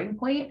starting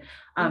point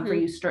for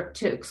you start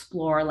to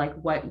explore like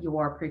what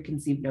your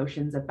preconceived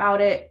notions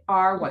about it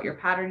are, what your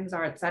patterns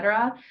are,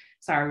 etc.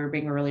 Sorry, we're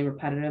being really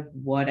repetitive,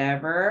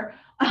 whatever.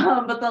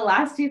 But the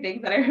last two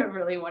things that I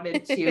really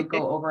wanted to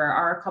go over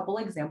are a couple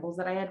examples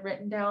that I had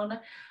written down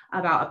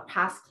about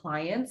past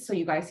clients, so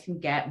you guys can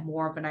get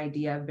more of an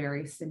idea of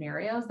various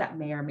scenarios that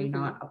may or may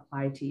not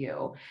apply to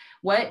you.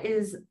 What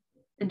is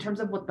in terms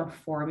of what the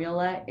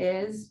formula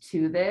is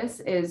to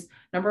this is,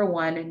 number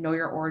one, know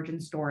your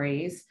origin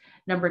stories.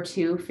 Number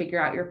two,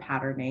 figure out your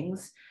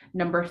patternings.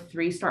 Number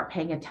three, start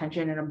paying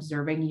attention and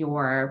observing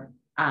your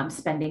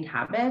spending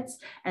habits,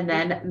 and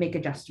then make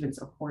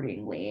adjustments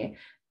accordingly.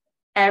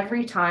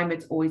 Every time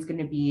it's always going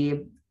to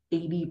be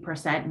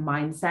 80%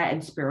 mindset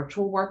and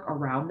spiritual work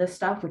around this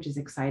stuff, which is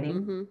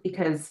exciting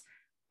because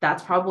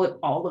that's probably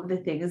all of the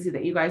things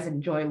that you guys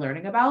enjoy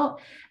learning about.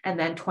 And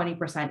then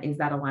 20% is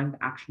that aligned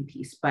action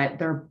piece, but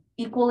they're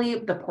equally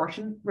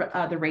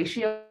the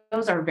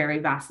ratios are very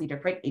vastly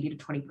different, 80 to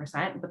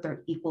 20%, but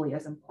they're equally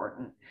as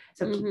important.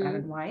 So keep that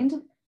in mind.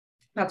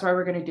 That's why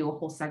we're going to do a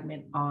whole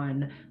segment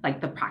on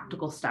like the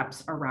practical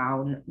steps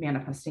around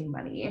manifesting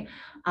money.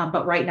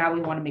 But right now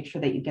we want to make sure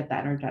that you get the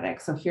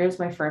energetic. So here's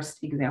my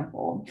first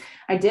example.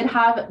 I did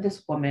have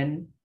this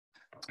woman,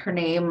 her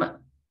name,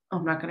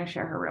 I'm not going to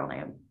share her real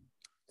name.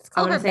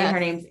 I'm going to say Beth. Her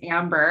name's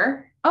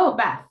Amber. Oh,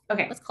 Beth.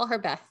 Okay. Let's call her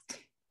Beth.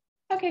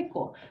 Okay,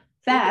 cool.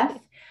 Beth,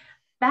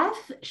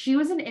 she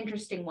was an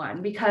interesting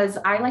one because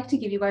I like to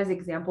give you guys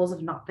examples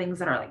of not things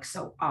that are like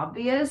so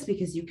obvious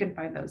because you can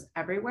find those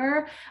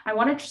everywhere. I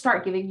wanted to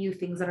start giving you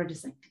things that are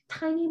just like a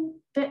tiny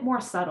bit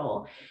more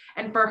subtle.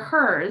 And for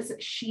hers,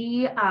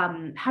 she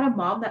had a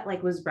mom that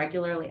like was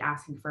regularly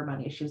asking for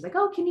money. She was like,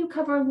 oh, can you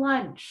cover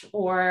lunch?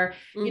 Or,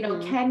 you know,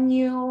 can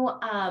you,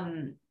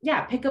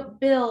 pick up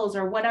bills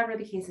or whatever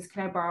the case is,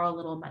 can I borrow a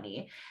little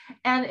money?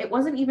 And it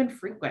wasn't even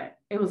frequent.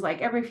 It was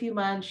like every few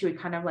months she would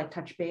kind of like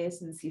touch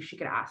base and see if she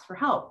could ask for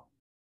help.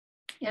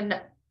 And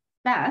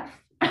Beth,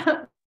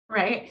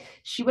 right,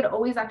 she would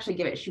always actually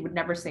give it. She would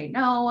never say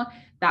no.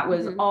 That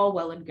was all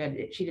well and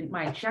good. She didn't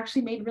mind. She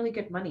actually made really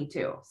good money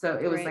too. So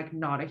it was like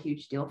not a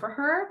huge deal for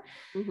her,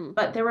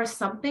 but there was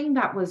something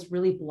that was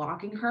really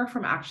blocking her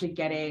from actually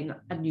getting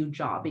a new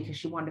job because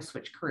she wanted to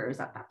switch careers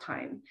at that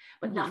time,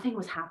 but nothing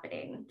was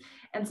happening.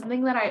 And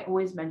something that I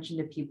always mention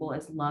to people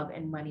is love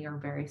and money are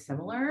very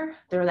similar.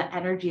 They're the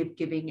energy of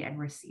giving and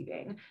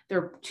receiving.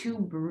 They're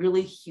two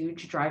really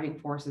huge driving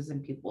forces in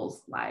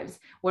people's lives.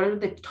 What are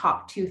the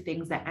top two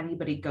things that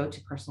anybody go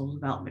to personal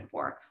development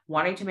for?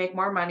 Wanting to make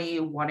more money,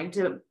 wanting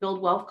to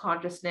build wealth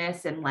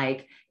consciousness and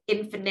like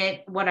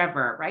infinite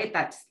whatever, right?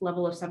 That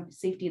level of some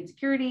safety and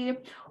security,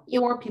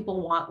 or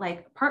people want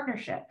like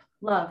partnership,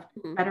 love,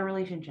 better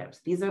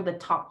relationships. These are the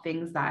top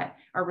things that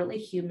are really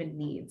human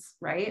needs,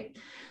 right?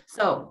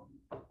 So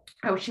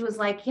she was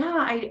like,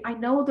 yeah, I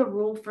know the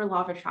rule for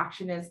law of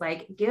attraction is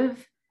like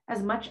give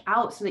as much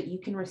out so that you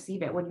can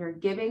receive it. When you're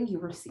giving, you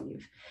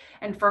receive.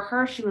 And for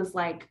her, she was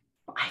like,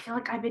 I feel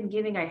like I've been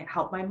giving. I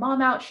helped my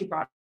mom out. She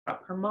brought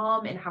up her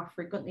mom and how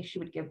frequently she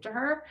would give to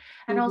her.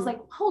 And I was like,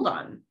 hold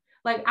on,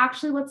 like,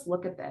 actually, let's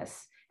look at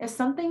this. Is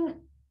something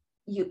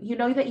you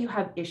know that you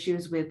have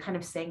issues with kind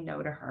of saying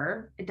no to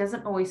her. It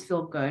doesn't always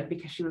feel good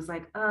because she was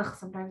like, ugh,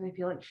 sometimes I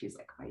feel like she's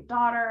like my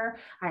daughter.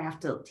 I have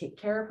to take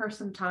care of her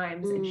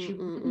sometimes. And she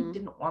really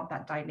didn't want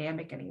that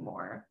dynamic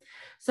anymore.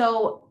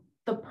 So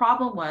the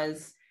problem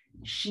was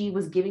she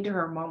was giving to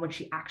her mom when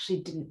she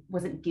actually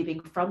wasn't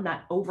giving from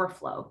that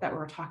overflow that we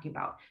were talking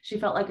about. She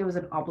felt like it was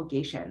an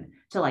obligation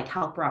to like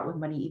help her out with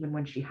money even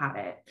when she had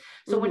it.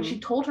 So when she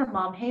told her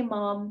mom, hey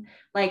mom,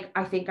 like,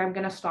 I think I'm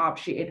going to stop.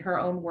 She, in her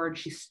own words,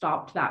 she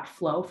stopped that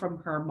flow from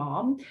her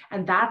mom.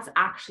 And that's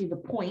actually the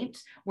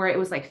point where it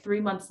was like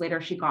 3 months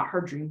later, she got her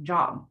dream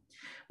job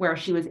where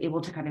she was able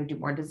to kind of do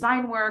more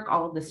design work,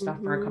 all of this stuff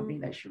for a company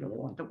that she really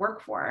wanted to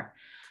work for.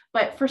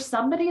 But for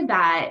somebody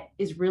that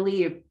is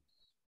really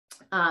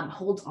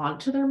holds on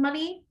to their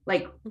money,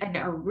 like, and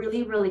are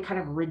really, really kind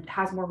of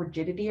has more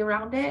rigidity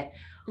around it.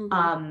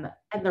 And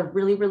they're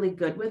really, really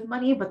good with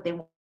money, but they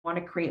want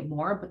to create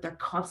more, but they're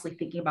constantly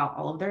thinking about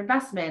all of their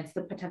investments,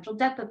 the potential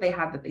debt that they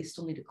have that they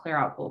still need to clear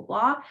out, blah,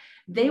 blah.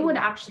 They would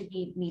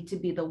actually need to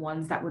be the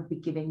ones that would be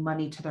giving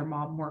money to their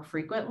mom more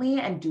frequently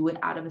and do it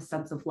out of a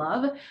sense of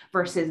love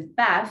versus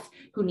Beth,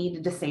 who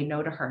needed to say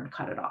no to her and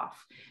cut it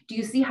off. Do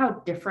you see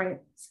how different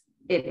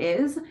it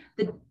is?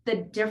 The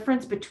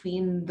difference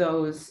between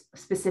those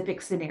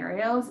specific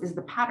scenarios is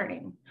the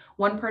patterning.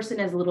 One person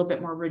is a little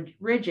bit more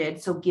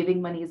rigid, so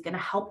giving money is going to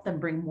help them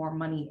bring more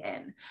money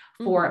in.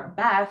 For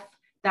Beth,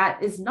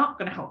 that is not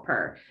going to help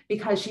her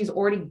because she's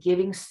already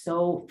giving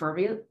so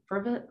frivolously,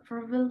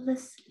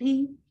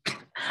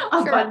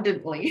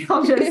 abundantly,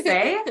 I'll just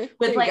say,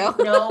 with like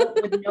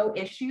no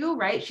issue,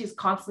 right? She's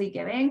constantly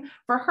giving.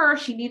 For her,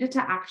 she needed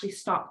to actually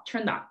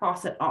turn that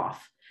faucet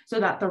off, so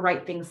that the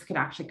right things could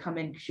actually come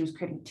in, because she was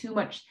creating too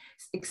much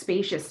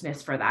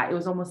spaciousness for that. It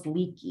was almost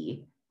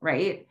leaky,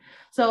 right?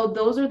 So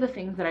those are the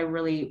things that I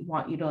really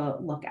want you to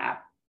look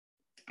at.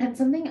 And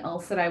something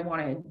else that I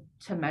wanted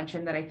to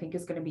mention that I think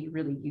is going to be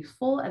really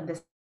useful, and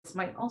this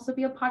might also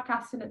be a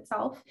podcast in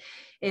itself,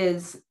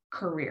 is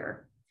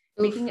career.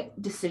 Making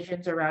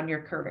decisions around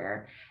your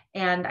career.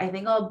 And I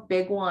think a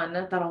big one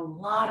that a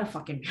lot of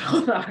fucking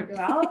people talk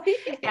about,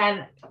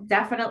 and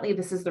definitely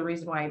this is the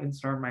reason why I even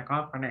started my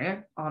company,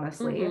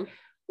 honestly,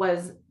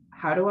 was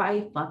how do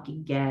I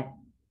fucking get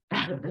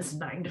out of this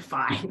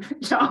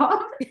 9-to-5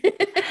 job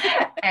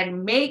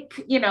and make,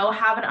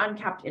 have an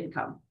uncapped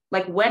income,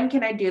 Like, when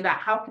can I do that?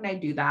 How can I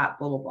do that?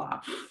 Blah, blah,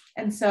 blah.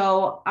 And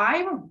so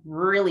I'm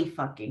really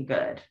fucking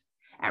good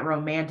at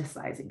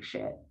romanticizing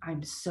shit.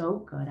 I'm so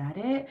good at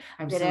it.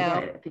 I'm so good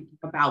at thinking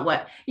about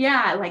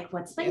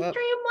what's my dream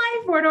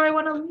life? Where do I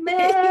want to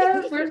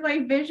live? Where's my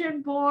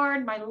vision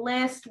board, my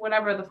list,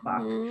 whatever the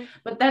fuck.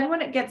 But then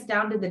when it gets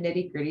down to the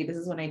nitty gritty, this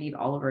is when I need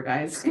Oliver,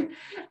 guys.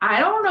 I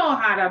don't know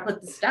how to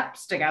put the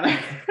steps together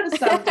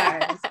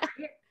sometimes.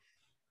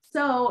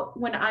 So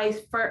when I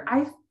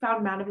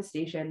found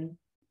manifestation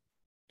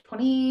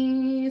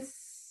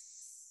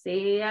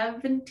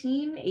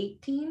 2017,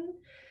 18,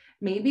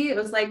 maybe it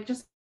was like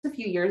just a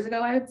few years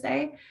ago, I would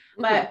say.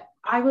 But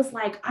I was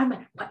like, I'm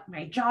going to quit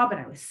my job. And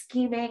I was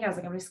scheming. I was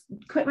like, I'm going to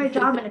quit my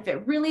job. And if I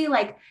really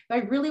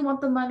want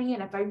the money,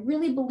 and if I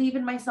really believe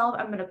in myself,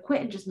 I'm going to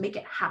quit and just make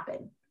it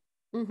happen.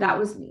 That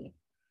was me.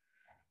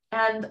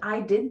 And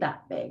I did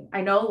that thing. I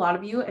know a lot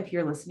of you, if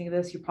you're listening to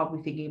this, you're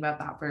probably thinking about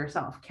that for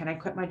yourself. Can I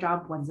quit my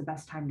job? When's the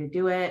best time to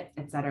do it?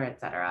 Et cetera, et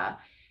cetera.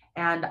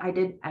 And I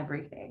did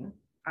everything.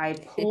 I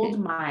pulled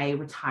my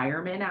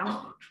retirement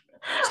out.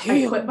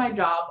 I quit my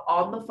job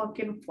on the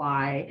fucking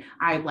fly.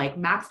 I like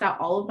maxed out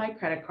all of my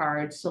credit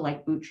cards to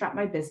like bootstrap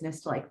my business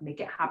to like make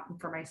it happen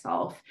for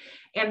myself.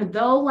 And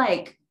though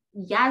like,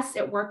 yes,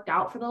 it worked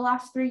out for the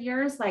last 3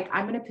 years, like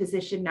I'm in a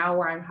position now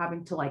where I'm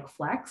having to like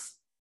flex.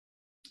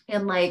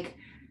 And like,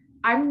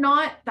 I'm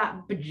not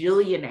that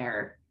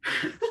bajillionaire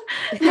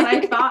that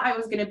I thought I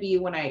was going to be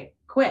when I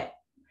quit.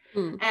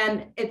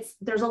 And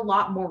there's a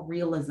lot more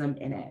realism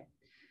in it.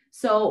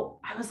 So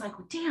I was like,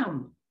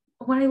 damn,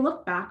 when I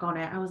look back on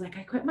it, I was like,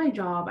 I quit my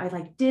job. I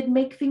like did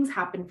make things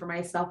happen for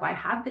myself. I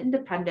had the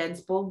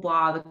independence, blah,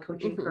 blah, the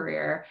coaching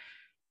career.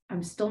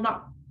 I'm still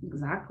not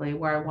exactly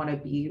where I want to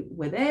be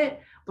with it,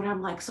 but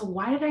I'm like, so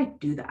why did I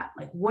do that?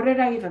 Like, what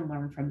did I even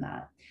learn from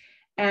that?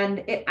 And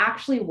it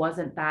actually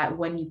wasn't that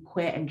when you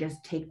quit and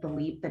just take the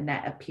leap, the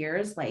net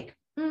appears. Like,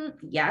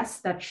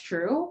 yes, that's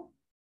true.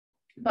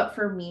 But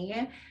for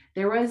me,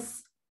 there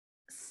was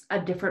a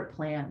different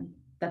plan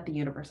that the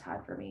universe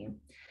had for me.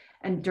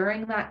 And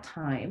during that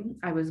time,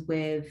 I was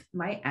with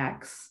my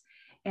ex,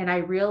 and I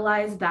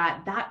realized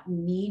that that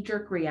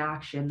knee-jerk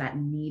reaction, that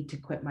need to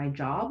quit my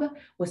job,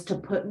 was to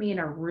put me in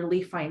a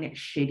really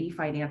shitty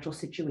financial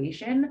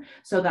situation,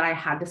 so that I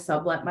had to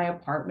sublet my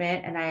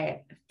apartment, and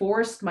I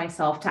forced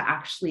myself to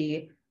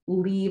actually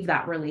leave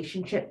that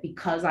relationship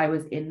because I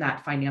was in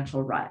that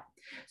financial rut.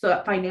 So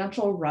that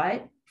financial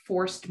rut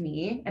forced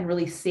me and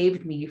really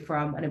saved me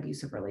from an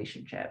abusive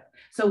relationship.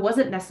 So it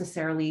wasn't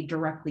necessarily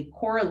directly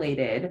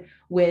correlated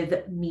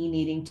with me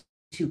needing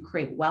to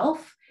create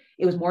wealth.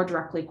 It was more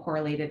directly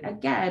correlated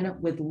again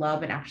with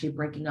love and actually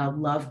breaking a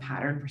love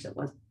pattern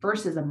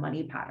versus a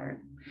money pattern.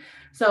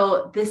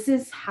 So this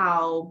is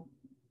how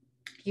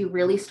you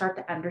really start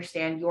to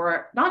understand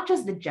your, not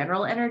just the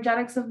general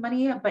energetics of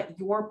money, but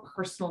your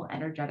personal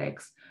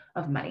energetics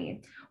of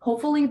money.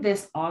 Hopefully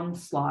this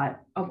onslaught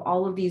of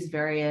all of these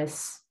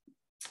various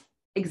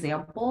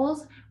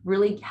examples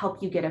really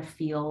help you get a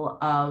feel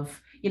of,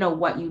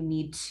 what you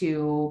need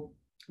to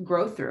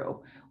grow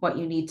through, what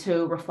you need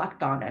to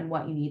reflect on, and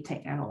what you need to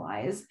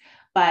analyze.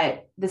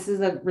 But this is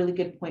a really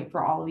good point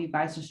for all of you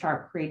guys to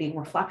start creating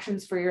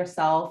reflections for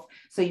yourself,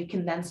 so you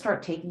can then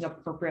start taking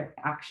appropriate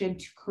action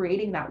to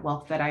creating that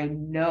wealth that I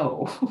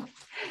know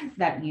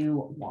that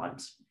you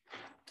want.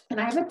 And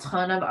I have a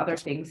ton of other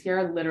things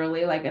here,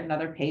 literally like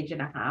another page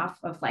and a half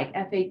of like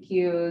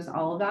FAQs,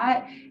 all of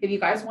that. If you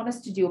guys want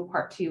us to do a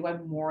part 2,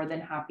 I'm more than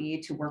happy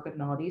to work with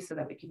Melody so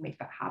that we can make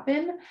that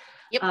happen.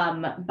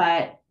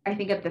 But I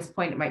think at this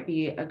point, it might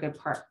be a good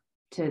part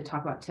to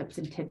talk about tips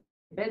and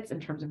tidbits in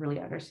terms of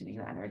really understanding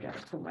the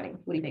energetics of money.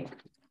 What do you think?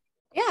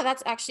 Yeah,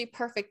 that's actually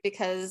perfect,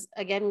 because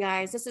again,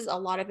 guys, this is a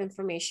lot of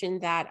information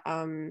that,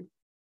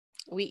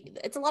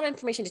 it's a lot of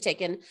information to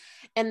take in,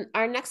 and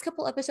our next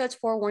couple episodes,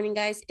 forewarning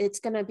guys, it's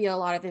going to be a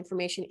lot of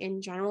information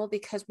in general,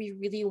 because we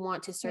really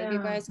want to serve you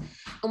guys,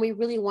 and we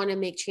really want to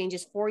make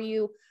changes for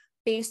you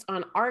based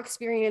on our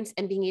experience,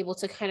 and being able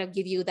to kind of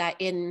give you that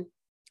in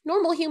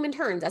normal human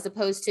terms, as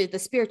opposed to the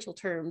spiritual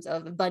terms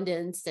of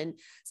abundance and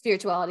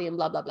spirituality and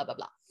blah, blah, blah, blah,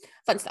 blah.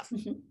 Fun stuff.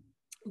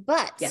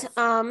 But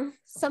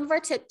some of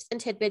our tips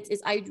and tidbits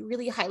is, I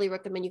really highly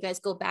recommend you guys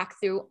go back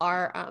through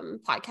our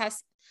podcast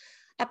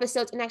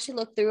episodes and actually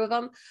look through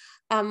them.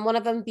 One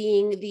of them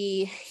being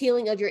the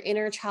healing of your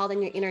inner child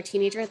and your inner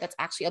teenager. That's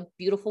actually a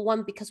beautiful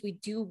one, because we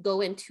do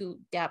go into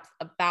depth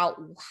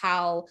about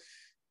how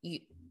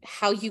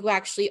you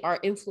actually are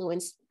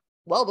influenced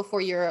well before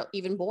you're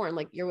even born.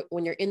 Like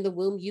when you're in the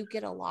womb, you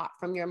get a lot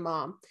from your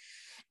mom.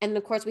 And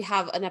of course, we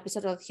have an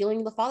episode of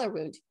healing the father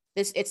wound.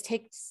 It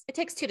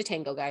takes 2 to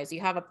tango, guys.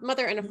 You have a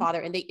mother and a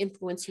father, and they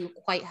influence you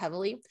quite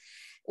heavily,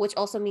 which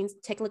also means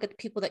take a look at the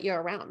people that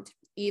you're around.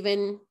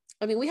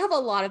 We have a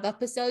lot of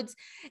episodes,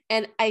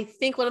 and I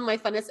think one of my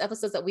funnest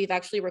episodes that we've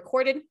actually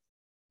recorded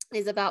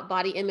is about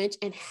body image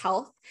and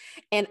health.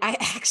 And I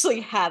actually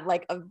had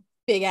like a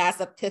big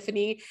ass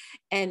epiphany,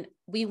 and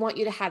we want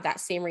you to have that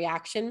same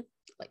reaction.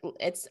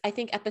 Like I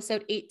think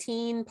episode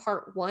 18,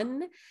 part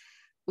 1.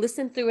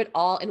 listen through it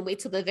all and wait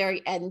till the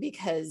very end,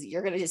 because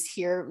you're going to just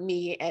hear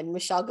me and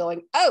Michelle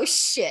going, oh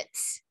shit.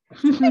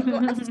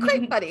 It's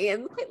quite funny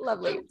and quite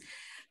lovely.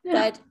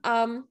 Yeah.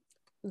 But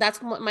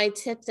that's what my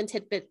tips and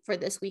tidbit for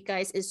this week,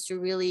 guys, is to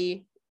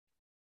really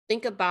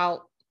think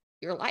about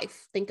your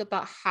life. Think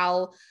about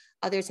how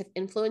others have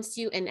influenced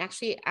you, and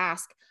actually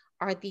ask,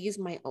 are these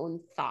my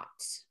own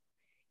thoughts?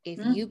 If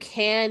you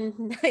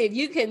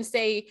can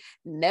say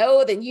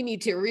no, then you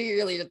need to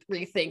really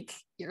rethink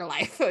your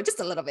life just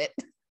a little bit.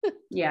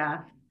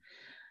 Yeah.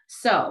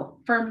 So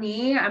for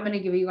me, I'm going to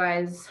give you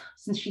guys,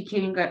 since she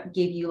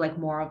gave you like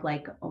more of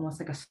like almost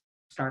like a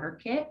starter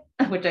kit,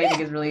 which I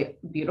think is really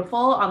beautiful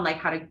on like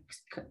how to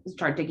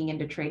start digging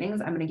into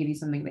trainings. I'm going to give you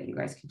something that you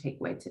guys can take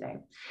away today.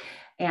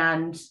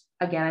 And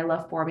again, I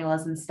love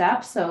formulas and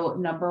steps. So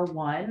number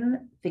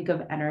 1, think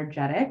of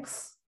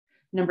energetics.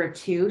 Number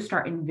 2,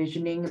 start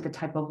envisioning the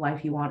type of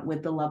life you want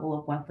with the level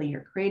of wealth that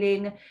you're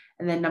creating.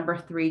 And then number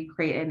 3,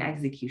 create an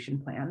execution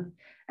plan.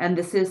 And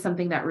this is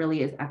something that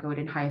really is echoed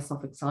in Highest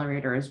Self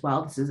Accelerator as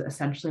well. This is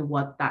essentially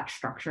what that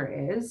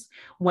structure is.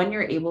 When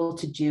you're able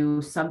to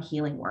do some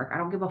healing work, I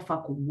don't give a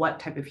fuck what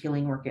type of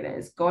healing work it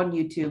is. Go on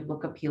YouTube,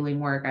 look up healing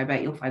work. I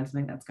bet you'll find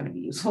something that's going to be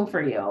useful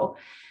for you.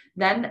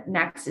 Then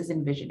next is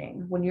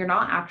envisioning. When you're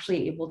not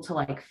actually able to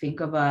like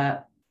think of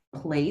a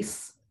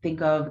place,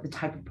 think of the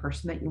type of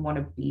person that you want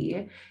to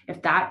be.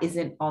 If that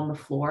isn't on the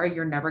floor,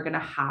 you're never going to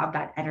have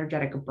that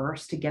energetic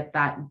burst to get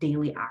that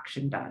daily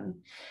action done.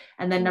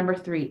 And then number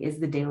 3 is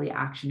the daily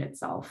action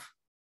itself.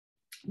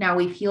 Now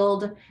we've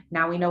healed.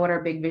 Now we know what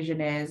our big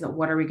vision is.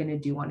 What are we going to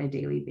do on a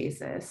daily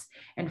basis?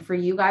 And for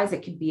you guys,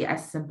 it could be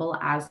as simple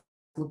as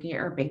looking at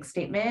your bank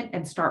statement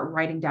and start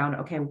writing down,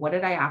 okay, what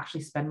did I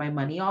actually spend my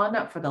money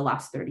on for the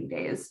last 30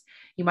 days?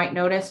 You might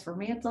notice for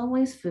me, it's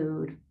always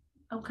food.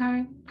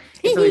 Okay.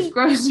 It's always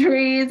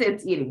groceries.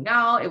 It's eating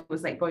out. It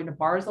was like going to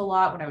bars a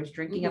lot when I was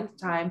drinking at the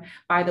time.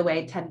 By the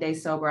way, 10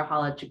 days sober,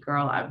 holla at your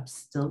girl. I'm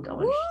still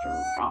going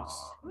strong.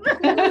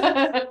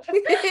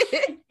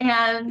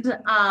 And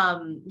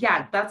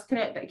yeah, that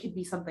could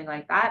be something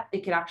like that.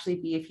 It could actually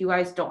be, if you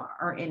guys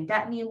aren't in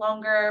debt any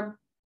longer,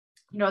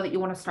 you know that you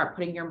want to start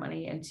putting your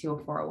money into a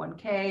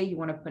 401k, you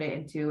want to put it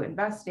into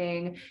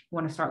investing, you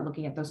want to start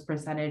looking at those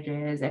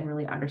percentages and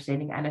really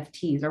understanding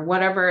NFTs or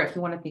whatever. If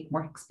you want to think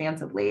more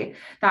expansively,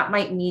 that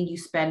might mean you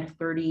spend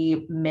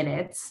 30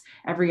 minutes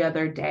every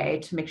other day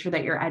to make sure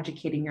that you're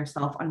educating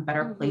yourself on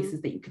better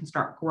places that you can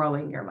start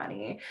growing your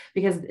money.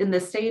 Because in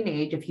this day and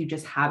age, if you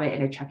just have it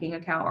in a checking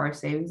account or a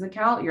savings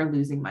account, you're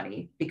losing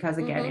money because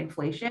again,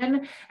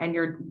 inflation, and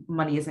your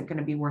money isn't going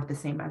to be worth the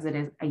same as it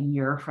is a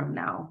year from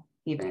now.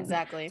 Even.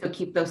 Exactly. So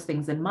keep those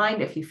things in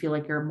mind if you feel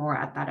like you're more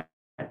at that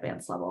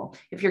advanced level.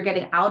 If you're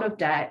getting out of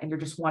debt and you're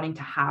just wanting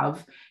to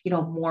have,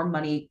 more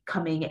money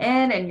coming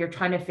in and you're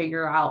trying to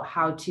figure out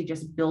how to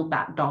just build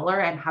that dollar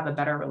and have a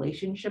better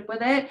relationship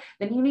with it,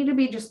 then you need to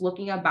be just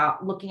looking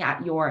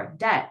at your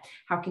debt.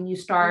 How can you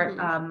start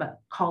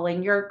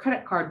calling your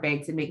credit card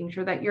banks and making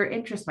sure that your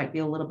interest might be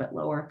a little bit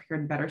lower if you're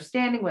in better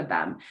standing with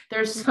them?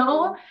 There's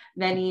so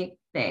many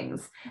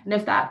things. And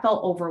if that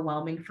felt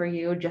overwhelming for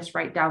you, just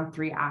write down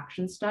 3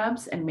 action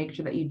steps and make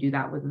sure that you do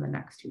that within the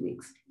next 2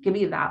 weeks. It can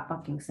be that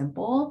fucking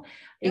simple.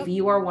 Yep. If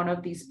you are one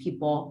of these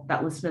people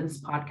that listen to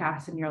this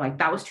podcast and you're like,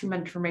 that was too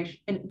much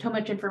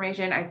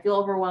information. I feel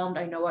overwhelmed.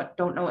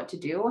 Don't know what to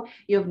do.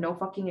 You have no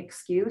fucking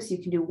excuse. You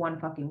can do one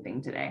fucking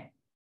thing today.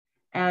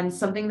 And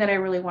something that I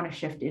really want to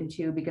shift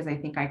into, because I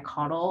think I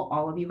coddle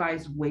all of you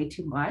guys way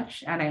too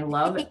much. And I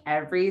love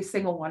every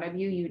single one of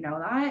you, you know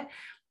that.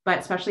 But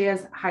especially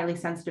as highly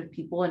sensitive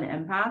people and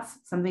empaths,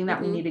 something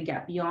that we need to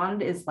get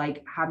beyond is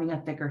like having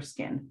a thicker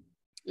skin.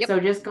 Yep.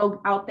 So just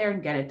go out there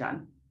and get it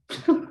done.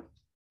 It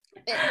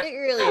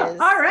really is.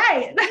 All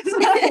right.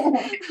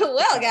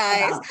 Well,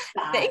 guys,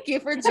 thank you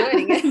for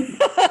joining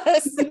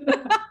us.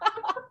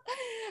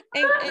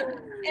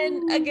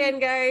 and again,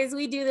 guys,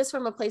 we do this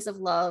from a place of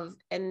love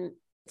and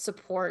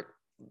support.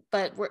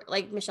 But we're,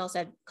 like Michelle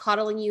said,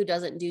 coddling you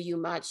doesn't do you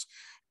much.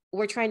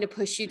 We're trying to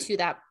push you to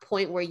that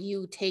point where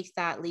you take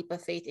that leap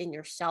of faith in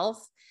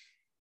yourself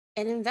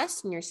and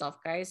invest in yourself,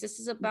 guys. This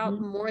is about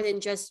more than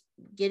just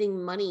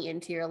getting money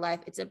into your life.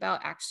 It's about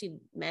actually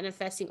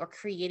manifesting or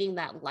creating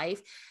that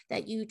life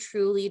that you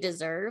truly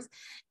deserve.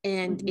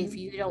 And if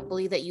you don't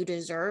believe that you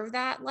deserve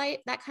that life,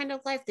 that kind of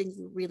life, then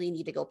you really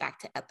need to go back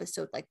to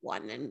episode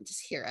 1 and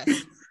just hear us.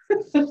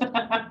 Throw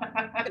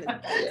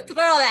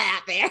that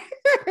out there.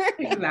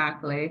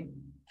 Exactly.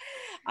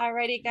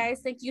 Alrighty,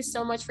 guys, thank you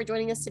so much for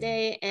joining us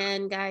today.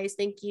 And guys,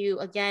 thank you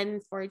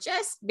again for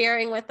just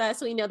bearing with us.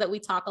 We know that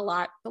we talk a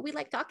lot, but we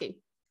like talking.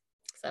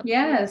 So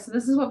yes,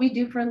 this is what we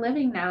do for a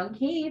living now.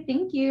 Okay,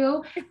 thank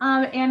you.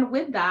 And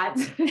with that,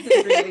 this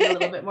is really a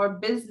little bit more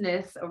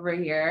business over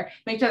here.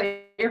 Make sure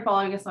that you're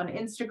following us on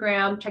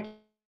Instagram, checking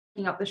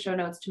out the show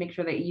notes to make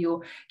sure that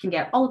you can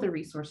get all of the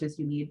resources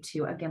you need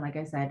to, again, like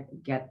I said,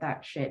 get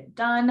that shit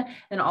done.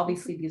 And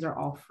obviously these are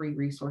all free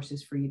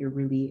resources for you to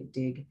really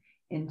dig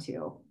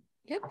into.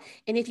 Yep.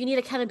 And if you need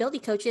accountability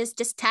coaches,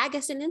 just tag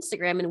us on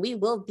Instagram and we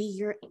will be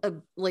your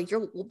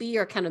we'll be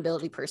your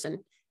accountability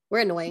person. We're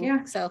annoying.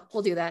 Yeah. So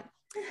we'll do that.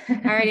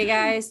 Alrighty,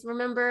 guys.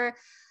 Remember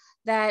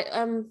that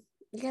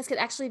you guys could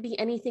actually be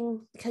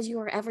anything because you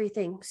are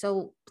everything.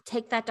 So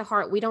take that to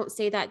heart. We don't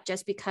say that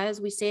just because,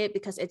 we say it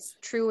because it's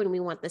true and we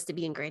want this to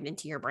be ingrained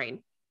into your brain.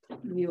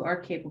 You are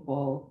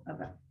capable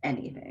of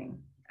anything.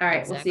 All right.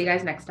 Exactly. We'll see you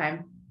guys next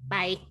time.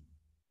 Bye.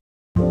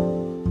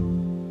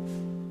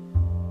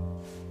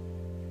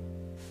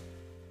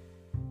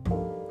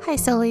 Hi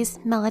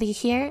Soulies, Melody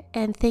here,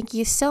 and thank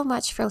you so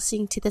much for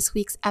listening to this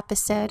week's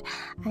episode.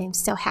 I am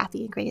so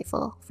happy and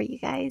grateful for you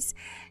guys.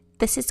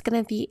 This is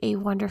going to be a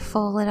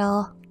wonderful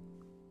little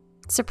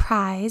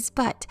surprise,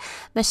 but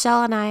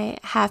Michelle and I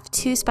have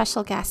 2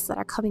 special guests that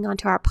are coming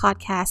onto our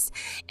podcast,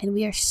 and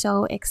we are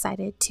so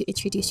excited to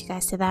introduce you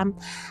guys to them.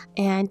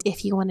 And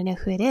if you want to know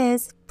who it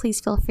is, please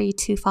feel free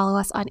to follow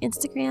us on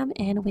Instagram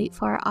and wait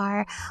for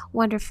our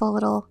wonderful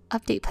little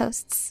update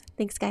posts.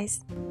 Thanks,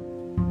 guys.